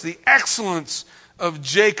for us. The excellence of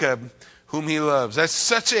Jacob, whom he loves. That's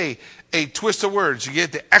such a twist of words. You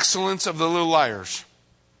get the excellence of the little liars.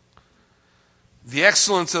 The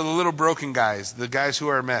excellence of the little broken guys, the guys who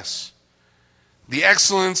are a mess. The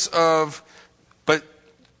excellence of, but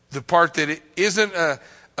the part that it isn't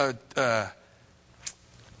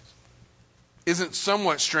isn't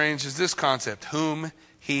somewhat strange is this concept. Whom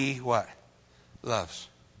he what? Loves.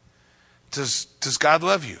 Does God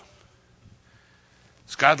love you?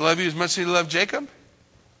 Does God love you as much as he loved Jacob?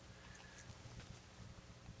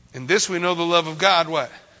 In this we know the love of God,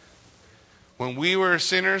 what? When we were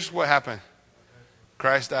sinners, what happened?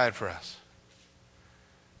 Christ died for us.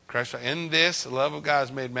 In this, the love of God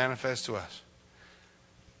is made manifest to us.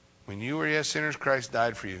 When you were yet sinners, Christ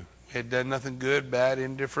died for you. We had done nothing good, bad,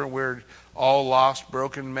 indifferent. We're all lost,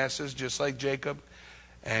 broken messes, just like Jacob.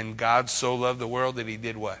 And God so loved the world that he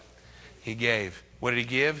did what? He gave. What did he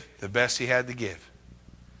give? The best he had to give.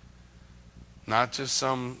 Not just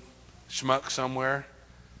some schmuck somewhere.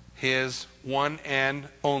 His one and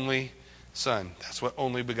only Son. That's what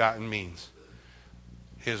only begotten means.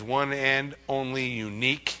 His one and only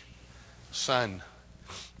unique Son.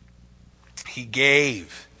 He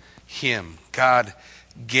gave him. God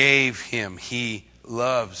gave him. He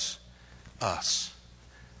loves us.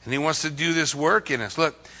 And he wants to do this work in us.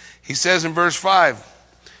 Look, he says in verse 5,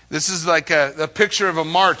 this is like a picture of a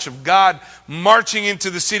march, of God marching into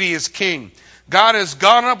the city as king. God has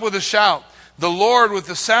gone up with a shout. The Lord with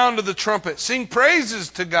the sound of the trumpet. Sing praises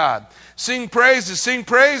to God. Sing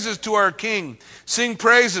praises to our King. Sing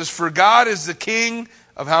praises, for God is the King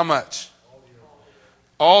of how much?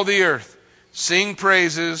 All the earth. Sing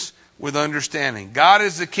praises with understanding. God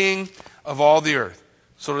is the King of all the earth.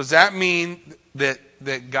 So does that mean that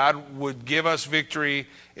God would give us victory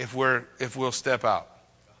if we'll step out?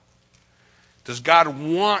 Does God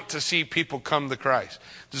want to see people come to Christ?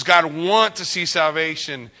 Does God want to see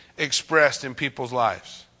salvation expressed in people's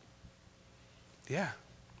lives? Yeah.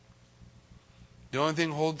 The only thing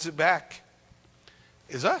that holds it back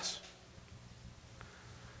is us.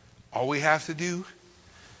 All we have to do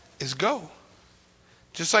is go.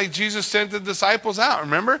 Just like Jesus sent the disciples out.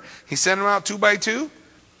 Remember? He sent them out 2 by 2.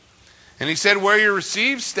 And he said, where you're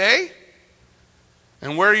received, stay.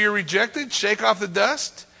 And where you're rejected, shake off the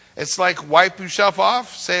dust. It's like wipe yourself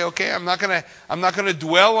off. Say, okay, I'm not gonna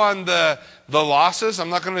dwell on the losses. I'm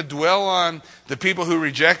not gonna dwell on the people who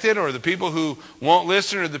reject it, or the people who won't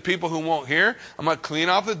listen, or the people who won't hear. I'm gonna clean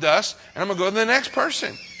off the dust, and I'm gonna go to the next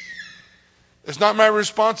person. It's not my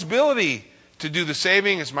responsibility to do the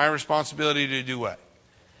saving. It's my responsibility to do what?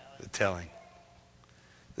 The telling.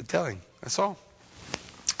 The telling. That's all.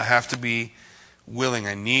 I have to be willing.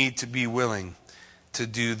 I need to be willing to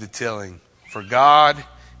do the telling. For God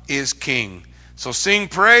is King. So sing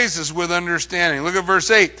praises with understanding. Look at verse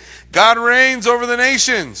 8. God reigns over the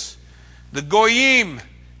nations. The Goyim.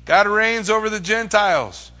 God reigns over the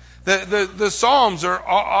Gentiles. The Psalms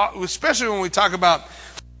are, especially when we talk about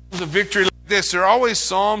the victory like this, there are always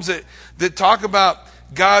Psalms that talk about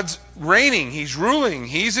God's reigning. He's ruling.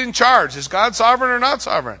 He's in charge. Is God sovereign or not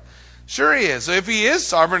sovereign? Sure he is. So if he is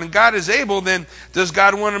sovereign and God is able, then does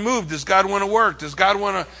God want to move? Does God want to work? Does God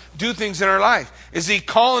want to do things in our life? Is he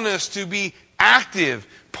calling us to be active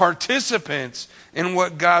participants in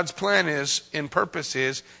what God's plan is and purpose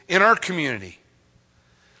is in our community?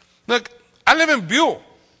 Look, I live in Buell.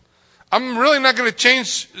 I'm really not going to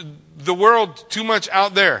change the world too much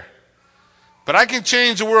out there. But I can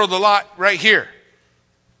change the world a lot right here.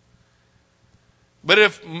 But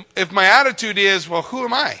if my attitude is, well, who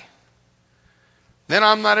am I? Then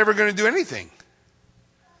I'm not ever going to do anything.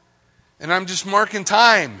 And I'm just marking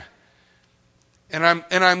time. And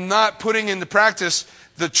I'm not putting into practice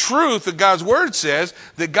the truth that God's Word says,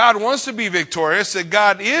 that God wants to be victorious, that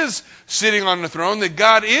God is sitting on the throne, that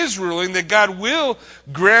God is ruling, that God will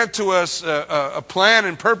grant to us a plan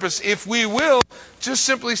and purpose if we will just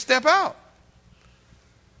simply step out.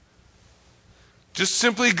 Just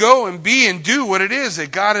simply go and be and do what it is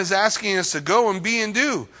that God is asking us to go and be and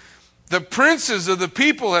do. The princes of the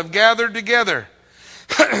people have gathered together.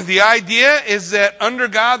 The idea is that under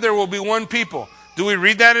God there will be one people. Do we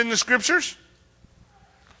read that in the scriptures?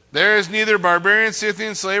 There is neither barbarian,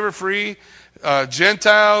 Scythian, slave or free,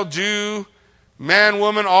 Gentile, Jew, man,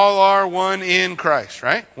 woman, all are one in Christ,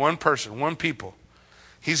 right? One person, one people.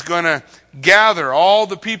 He's going to gather all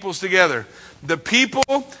the peoples together. The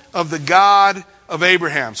people of the God of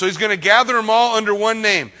Abraham. So he's going to gather them all under one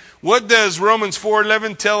name. What does Romans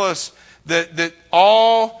 4:11 tell us that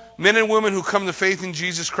all men and women who come to faith in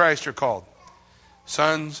Jesus Christ are called?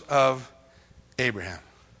 Sons of Abraham.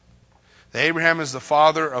 Abraham is the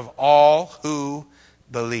father of all who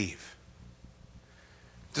believe.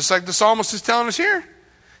 Just like the psalmist is telling us here.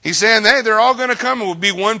 He's saying, hey, they're all going to come. It will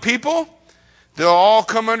be one people. They'll all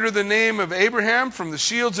come under the name of Abraham from the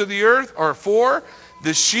shields of the earth, or for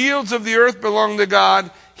the shields of the earth belong to God.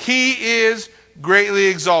 He is greatly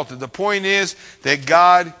exalted. The point is that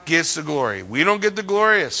God gets the glory. We don't get the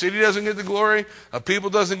glory. A city doesn't get the glory. A people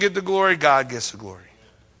doesn't get the glory. God gets the glory.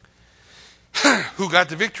 Who got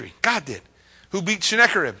the victory? God did. Who beat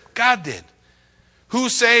Sennacherib? God did. Who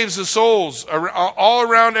saves the souls all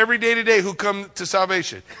around every day to day who come to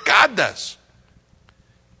salvation? God does.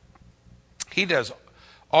 He does.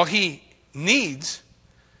 All he needs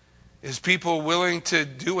is people willing to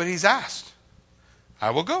do what he's asked. I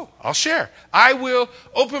will go. I'll share. I will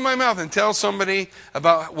open my mouth and tell somebody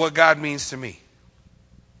about what God means to me.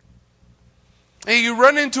 And you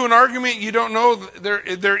run into an argument you don't know,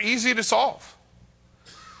 they're easy to solve.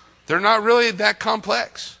 They're not really that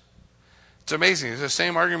complex. It's amazing. It's the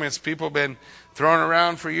same arguments people have been throwing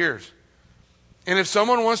around for years. And if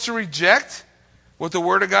someone wants to reject what the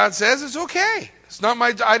Word of God says, it's okay. It's not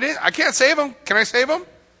my. I can't save them. Can I save them?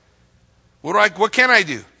 What can I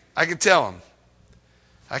do? I can tell them.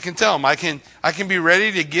 I can tell them. I can be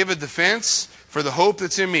ready to give a defense for the hope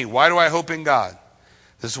that's in me. Why do I hope in God?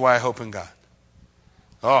 This is why I hope in God.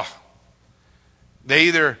 Oh, they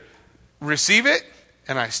either receive it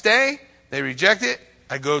and I stay. They reject it.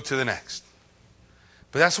 I go to the next.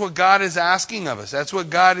 But that's what God is asking of us. That's what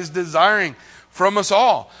God is desiring from us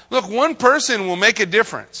all. Look, one person will make a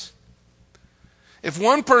difference. If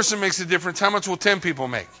one person makes a difference, how much will 10 people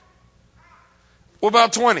make? What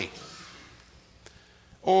about 20?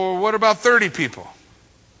 Or what about 30 people?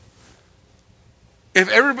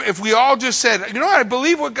 If we all just said, you know, I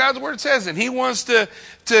believe what God's word says, and He wants to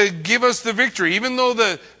give us the victory, even though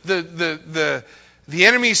the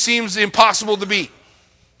enemy seems impossible to beat.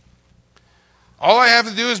 All I have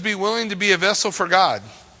to do is be willing to be a vessel for God,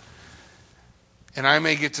 and I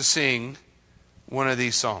may get to sing one of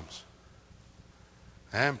these psalms.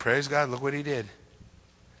 And praise God, look what He did.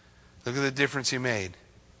 Look at the difference He made.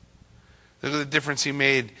 Look at the difference He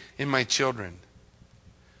made in my children.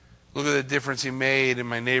 Look at the difference He made in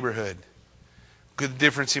my neighborhood. Look at the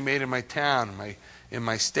difference He made in my town, in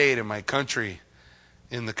my state, in my country,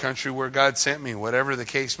 in the country where God sent me, whatever the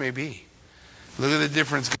case may be. Look at the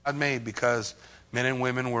difference God made because men and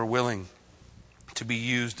women were willing to be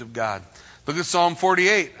used of God. Look at Psalm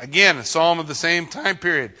 48. Again, a psalm of the same time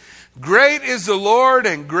period. Great is the Lord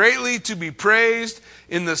and greatly to be praised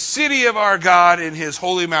in the city of our God in His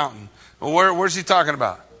holy mountain. Well, where's he talking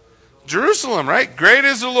about? Jerusalem, right? Great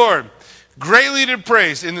is the Lord. Greatly to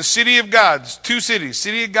praise in the city of God. Two cities.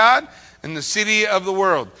 City of God and the city of the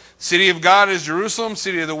world. City of God is Jerusalem.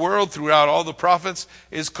 City of the world throughout all the prophets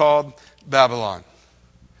is called Babylon.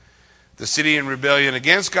 The city in rebellion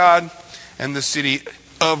against God and the city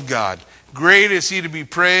of God. Great is He to be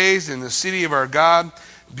praised in the city of our God.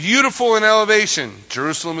 Beautiful in elevation.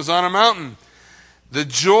 Jerusalem is on a mountain. The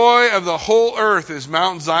joy of the whole earth is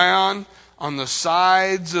Mount Zion on the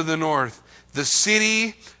sides of the north, the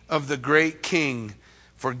city of the great King.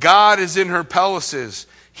 For God is in her palaces.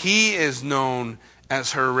 He is known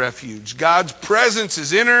as her refuge. God's presence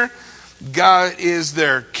is in her. God is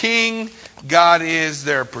their King. God is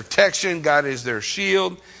their protection. God is their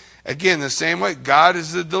shield. Again, the same way, God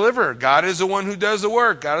is the deliverer. God is the one who does the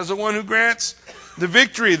work. God is the one who grants the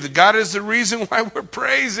victory. God is the reason why we're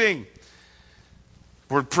praising.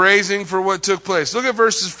 We're praising for what took place. Look at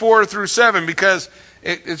verses 4 through 7 because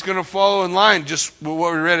it's going to follow in line just with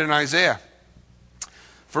what we read in Isaiah.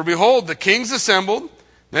 For behold, the kings assembled.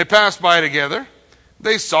 They passed by together.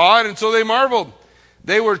 They saw it, and so they marveled.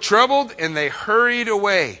 They were troubled, and they hurried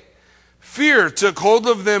away. Fear took hold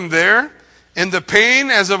of them there, and the pain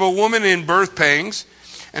as of a woman in birth pangs.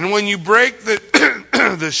 And when you break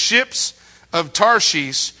the ships of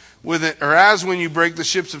Tarshish with it, or as when you break the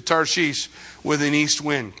ships of Tarshish with an east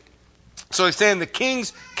wind. So he's saying the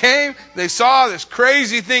kings came, they saw this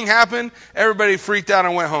crazy thing happen, everybody freaked out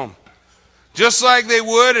and went home. Just like they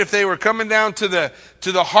would if they were coming down to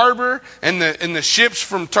the harbor and the ships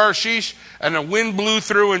from Tarshish and the wind blew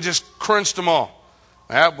through and just crunched them all.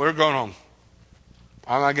 Well, we're going home.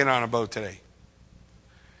 I'm not getting on a boat today.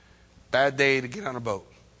 Bad day to get on a boat.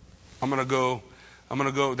 I'm going to go.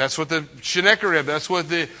 That's what the Sennacherib, that's what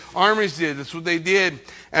the armies did. That's what they did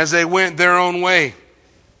as they went their own way.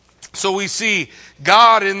 So we see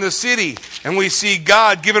God in the city, and we see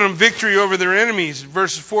God giving them victory over their enemies,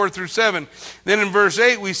 verses 4 through 7. Then in verse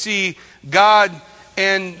 8, we see God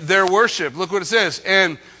and their worship. Look what it says.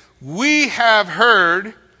 And we have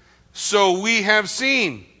heard, so we have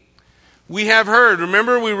seen. We have heard.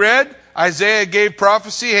 Remember we read? Isaiah gave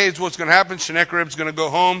prophecy. Hey, it's what's going to happen. Sennacherib's going to go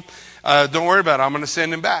home. Don't worry about it. I'm going to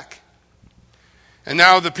send him back. And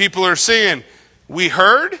now the people are saying, we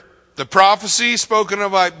heard the prophecy spoken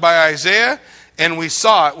of by Isaiah, and we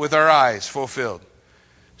saw it with our eyes fulfilled.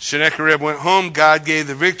 Sennacherib went home. God gave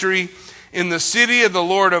the victory. In the city of the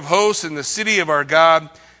Lord of hosts, in the city of our God,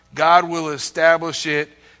 God will establish it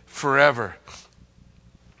forever.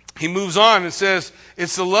 He moves on and says,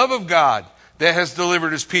 it's the love of God that has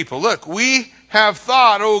delivered His people. Look, we have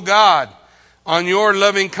thought, O God, on your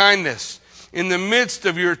loving kindness in the midst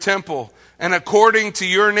of your temple, and according to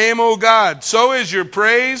your name, O God, so is your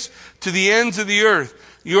praise to the ends of the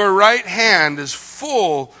earth. Your right hand is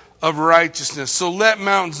full of righteousness. So let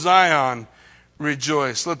Mount Zion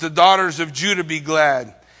rejoice. Let the daughters of Judah be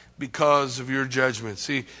glad because of your judgment.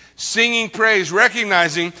 See, singing praise,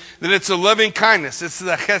 recognizing that it's a loving kindness. It's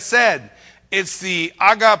the chesed. It's the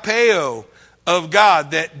agapeo of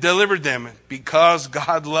God that delivered them because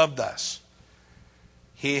God loved us.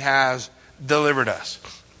 He has delivered us.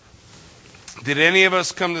 Did any of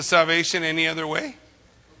us come to salvation any other way?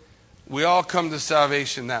 We all come to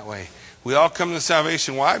salvation that way. We all come to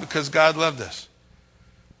salvation. Why? Because God loved us.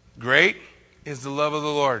 Great is the love of the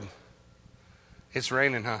Lord. It's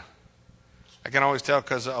raining, huh? I can always tell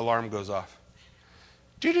because the alarm goes off.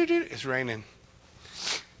 It's raining.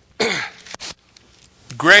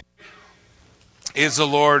 Great is the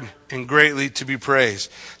Lord and greatly to be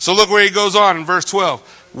praised. So look where he goes on in verse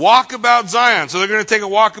 12. Walk about Zion. So they're going to take a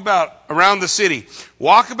walk about around the city.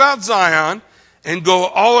 Walk about Zion and go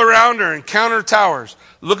all around her and count her towers.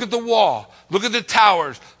 Look at the wall. Look at the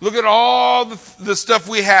towers. Look at all the stuff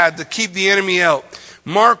we had to keep the enemy out.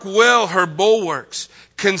 Mark well her bulwarks.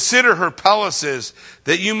 Consider her palaces,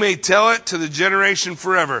 that you may tell it to the generation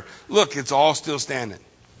forever. Look, it's all still standing.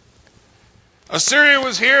 Assyria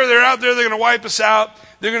was here. They're out there. They're going to wipe us out.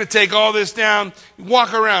 They're going to take all this down.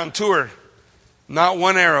 Walk around, tour. Not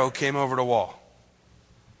one arrow came over the wall.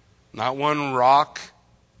 Not one rock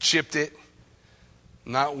chipped it.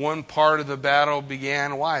 Not one part of the battle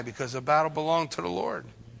began. Why? Because the battle belonged to the Lord.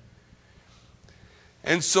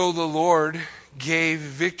 And so the Lord gave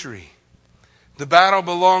victory. The battle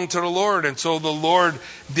belonged to the Lord, and so the Lord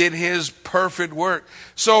did his perfect work.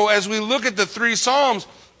 So as we look at the three Psalms,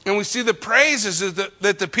 and we see the praises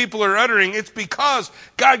that the people are uttering, it's because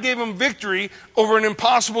God gave them victory over an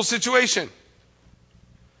impossible situation.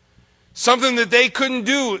 Something that they couldn't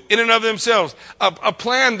do in and of themselves. A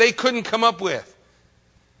plan they couldn't come up with.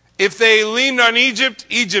 If they leaned on Egypt,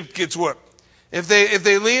 Egypt gets whooped. If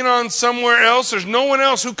they lean on somewhere else, there's no one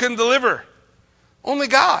else who can deliver. Only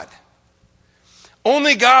God.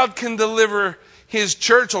 Only God can deliver his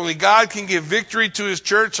church. Only God can give victory to his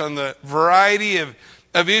church on the variety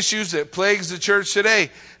of issues that plagues the church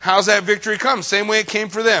today. How's that victory come? Same way it came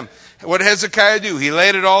for them. What did Hezekiah do? He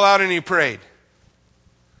laid it all out and he prayed.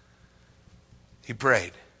 He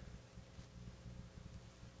prayed.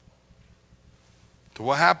 So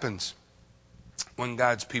what happens when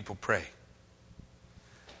God's people pray?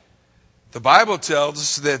 The Bible tells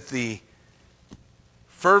us that the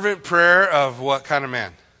fervent prayer of what kind of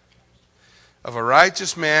man? Of a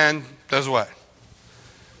righteous man does what?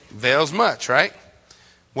 Avails much, right?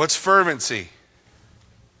 What's fervency?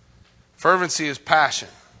 Fervency is passion.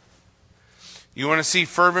 You want to see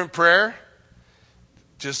fervent prayer?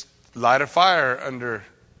 Just light a fire under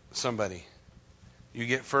somebody. You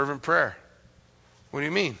get fervent prayer. What do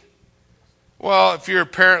you mean? Well, if you're a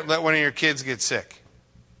parent, let one of your kids get sick.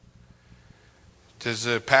 Does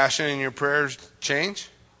the passion in your prayers change?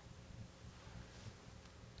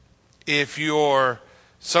 If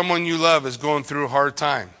someone you love is going through a hard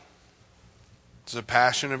time, does the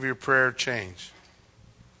passion of your prayer change?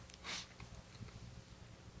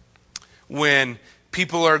 When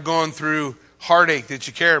people are going through heartache that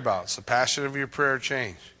you care about, does the passion of your prayer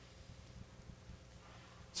change?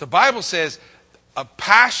 So the Bible says a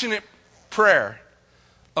passionate prayer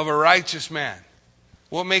of a righteous man.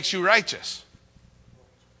 What makes you righteous?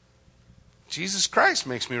 Jesus Christ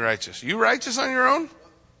makes me righteous. You righteous on your own?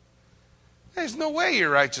 There's no way you're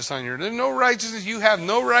righteous on your own. There's no righteousness. You have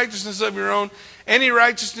no righteousness of your own. Any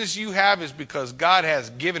righteousness you have is because God has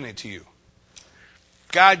given it to you.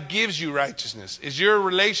 God gives you righteousness. Is your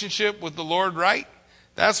relationship with the Lord right?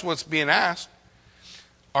 That's what's being asked.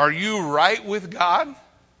 Are you right with God?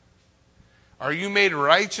 Are you made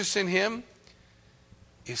righteous in him?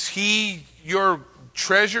 Is he your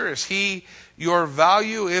treasure? Is he your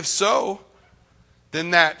value? If so,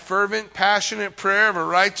 then that fervent, passionate prayer of a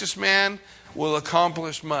righteous man will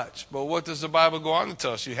accomplish much. But what does the Bible go on to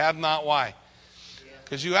tell us? You have not. Why?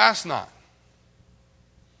 Because you ask not.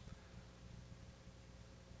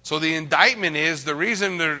 So the indictment is the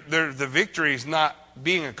reason the victory is not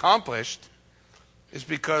being accomplished is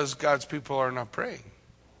because God's people are not praying.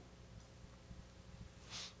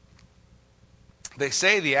 They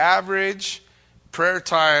say the average prayer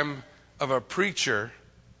time of a preacher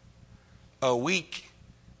a week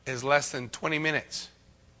is less than 20 minutes.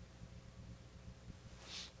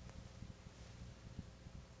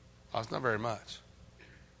 Well, it's not very much,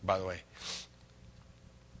 by the way.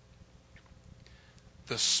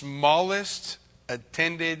 The smallest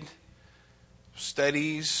attended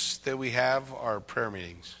studies that we have are prayer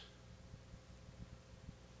meetings.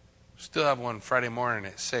 Still have one Friday morning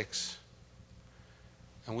at 6.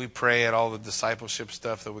 And we pray at all the discipleship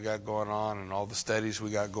stuff that we got going on and all the studies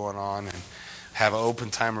we got going on and have an open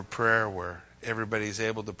time of prayer where everybody's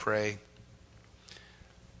able to pray.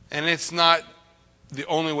 And it's not, the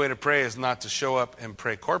only way to pray is not to show up and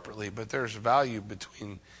pray corporately, but there's value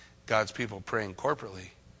between God's people praying corporately.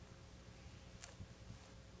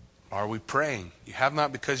 Are we praying? You have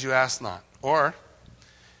not because you ask not. Or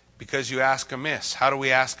because you ask amiss. How do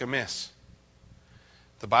we ask amiss?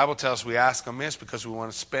 The Bible tells us we ask amiss because we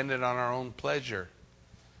want to spend it on our own pleasure.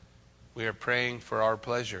 We are praying for our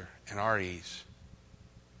pleasure and our ease.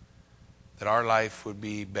 That our life would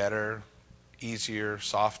be better, easier,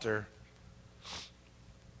 softer.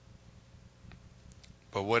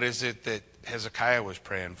 But what is it that Hezekiah was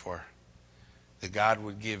praying for? that God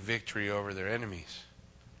would give victory over their enemies.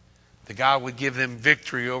 That God would give them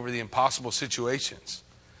victory over the impossible situations.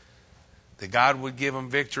 That God would give them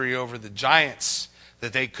victory over the giants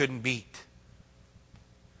that they couldn't beat.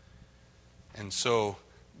 And so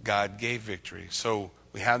God gave victory. So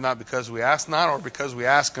we have not because we ask not, or because we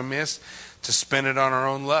ask amiss to spend it on our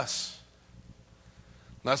own lusts.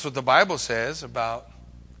 That's what the Bible says about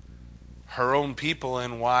her own people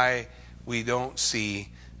and why we don't see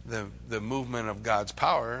the movement of God's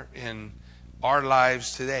power in our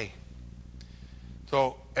lives today.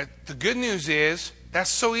 So the good news is that's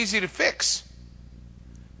so easy to fix.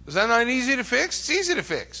 Is that not easy to fix? It's easy to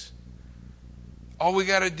fix. All we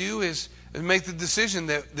got to do is make the decision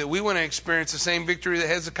that we want to experience the same victory that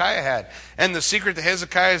Hezekiah had. And the secret to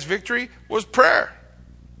Hezekiah's victory was prayer.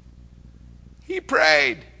 He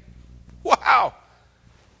prayed. Wow.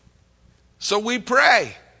 So we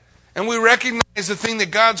pray. And we recognize the thing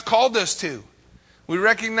that God's called us to. We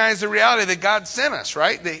recognize the reality that God sent us,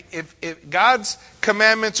 right? If God's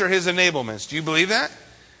commandments are His enablements, do you believe that?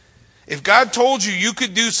 If God told you you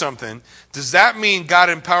could do something, does that mean God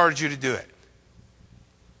empowered you to do it?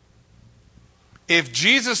 If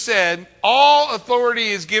Jesus said, all authority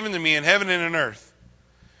is given to me in heaven and in earth,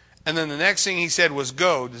 and then the next thing He said was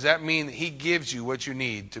go, does that mean that He gives you what you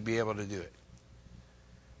need to be able to do it?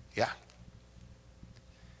 Yeah.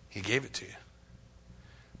 He gave it to you.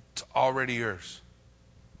 It's already yours.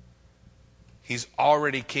 He's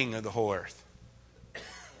already king of the whole earth.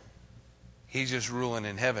 He's just ruling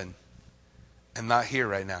in heaven and not here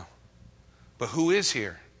right now. But who is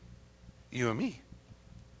here? You and me.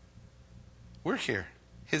 We're here,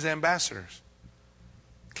 His ambassadors.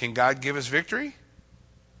 Can God give us victory?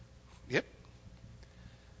 Yep.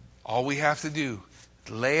 All we have to do,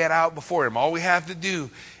 lay it out before Him. All we have to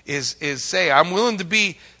do is say, I'm willing to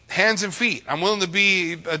be hands and feet. I'm willing to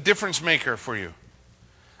be a difference maker for you.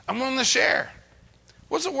 I'm willing to share.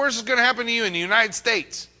 What's the worst that's going to happen to you in the United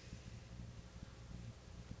States?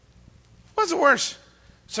 What's the worst?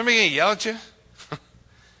 Somebody going to yell at you?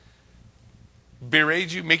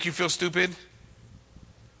 Berate you? Make you feel stupid?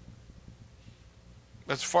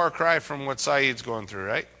 That's a far cry from what Saeed's going through,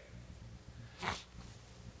 right?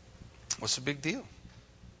 What's the big deal?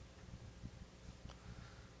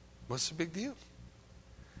 What's the big deal?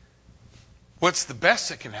 What's the best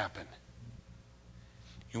that can happen?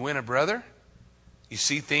 You win a brother. You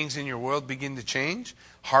see things in your world begin to change.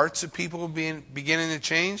 Hearts of people beginning to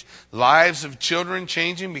change. Lives of children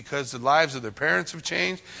changing because the lives of their parents have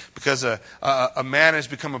changed. Because a man has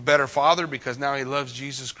become a better father because now he loves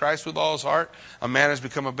Jesus Christ with all his heart. A man has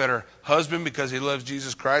become a better husband because he loves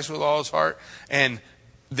Jesus Christ with all his heart. And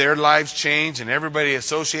their lives change and everybody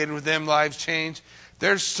associated with them lives change.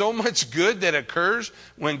 There's so much good that occurs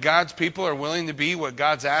when God's people are willing to be what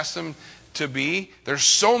God's asked them to be. There's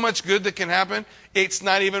so much good that can happen. It's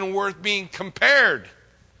not even worth being compared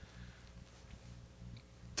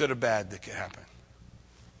to the bad that can happen.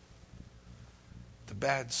 The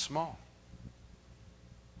bad's small.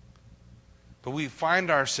 But we find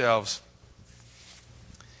ourselves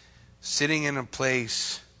sitting in a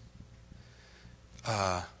place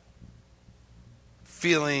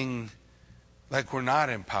feeling like we're not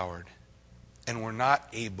empowered and we're not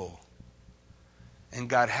able. And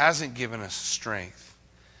God hasn't given us strength.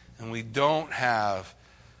 And we don't have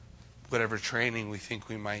whatever training we think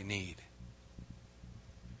we might need.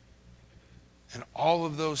 And all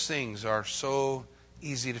of those things are so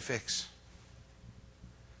easy to fix.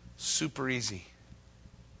 Super easy.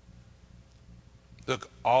 Look,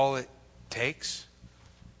 all it takes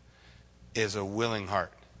is a willing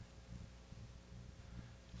heart.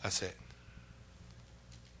 That's it.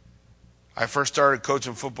 I first started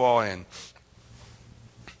coaching football in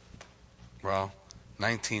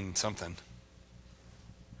 19-something.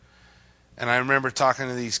 And I remember talking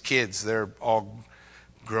to these kids. They're all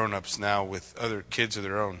grown-ups now with other kids of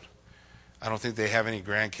their own. I don't think they have any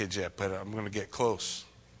grandkids yet, but I'm going to get close.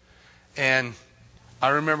 And I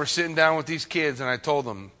remember sitting down with these kids, and I told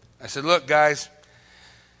them, I said, look, guys,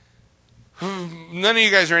 none of you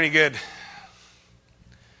guys are any good.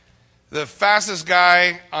 The fastest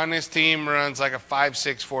guy on this team runs like a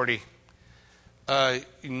 5.6 40.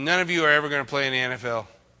 None of you are ever going to play in the NFL,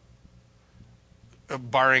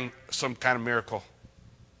 barring some kind of miracle.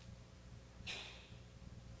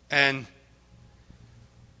 And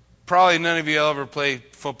probably none of you will ever play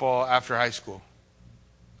football after high school.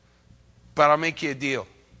 But I'll make you a deal.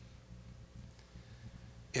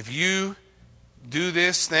 If you do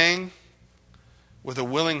this thing with a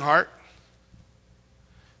willing heart,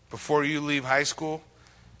 before you leave high school,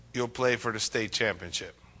 you'll play for the state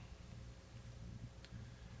championship.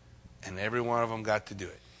 And every one of them got to do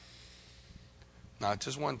it. Not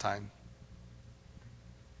just one time.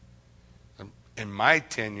 In my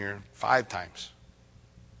tenure, 5 times.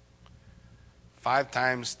 5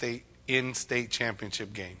 times in-state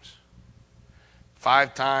championship games.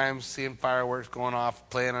 5 times seeing fireworks going off,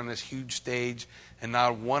 playing on this huge stage, and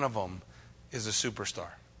not one of them is a superstar.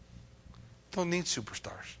 Don't need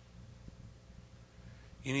superstars.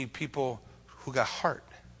 You need people who got heart.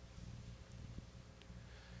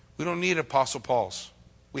 We don't need Apostle Pauls.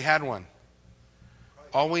 We had one.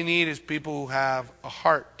 All we need is people who have a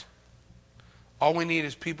heart. All we need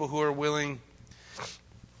is people who are willing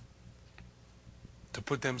to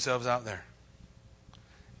put themselves out there.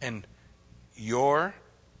 And your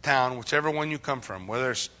town, whichever one you come from,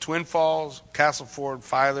 whether it's Twin Falls, Castleford,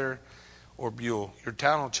 Filer, or Buell, your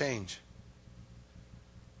town will change.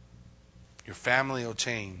 Your family will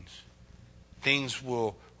change. Things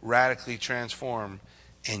will radically transform,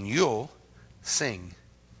 and you'll sing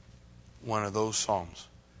one of those songs.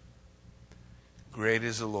 Great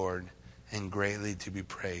is the Lord, and greatly to be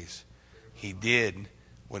praised. He did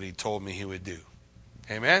what he told me he would do.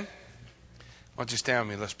 Amen? Why don't you stand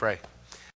with me? Let's pray.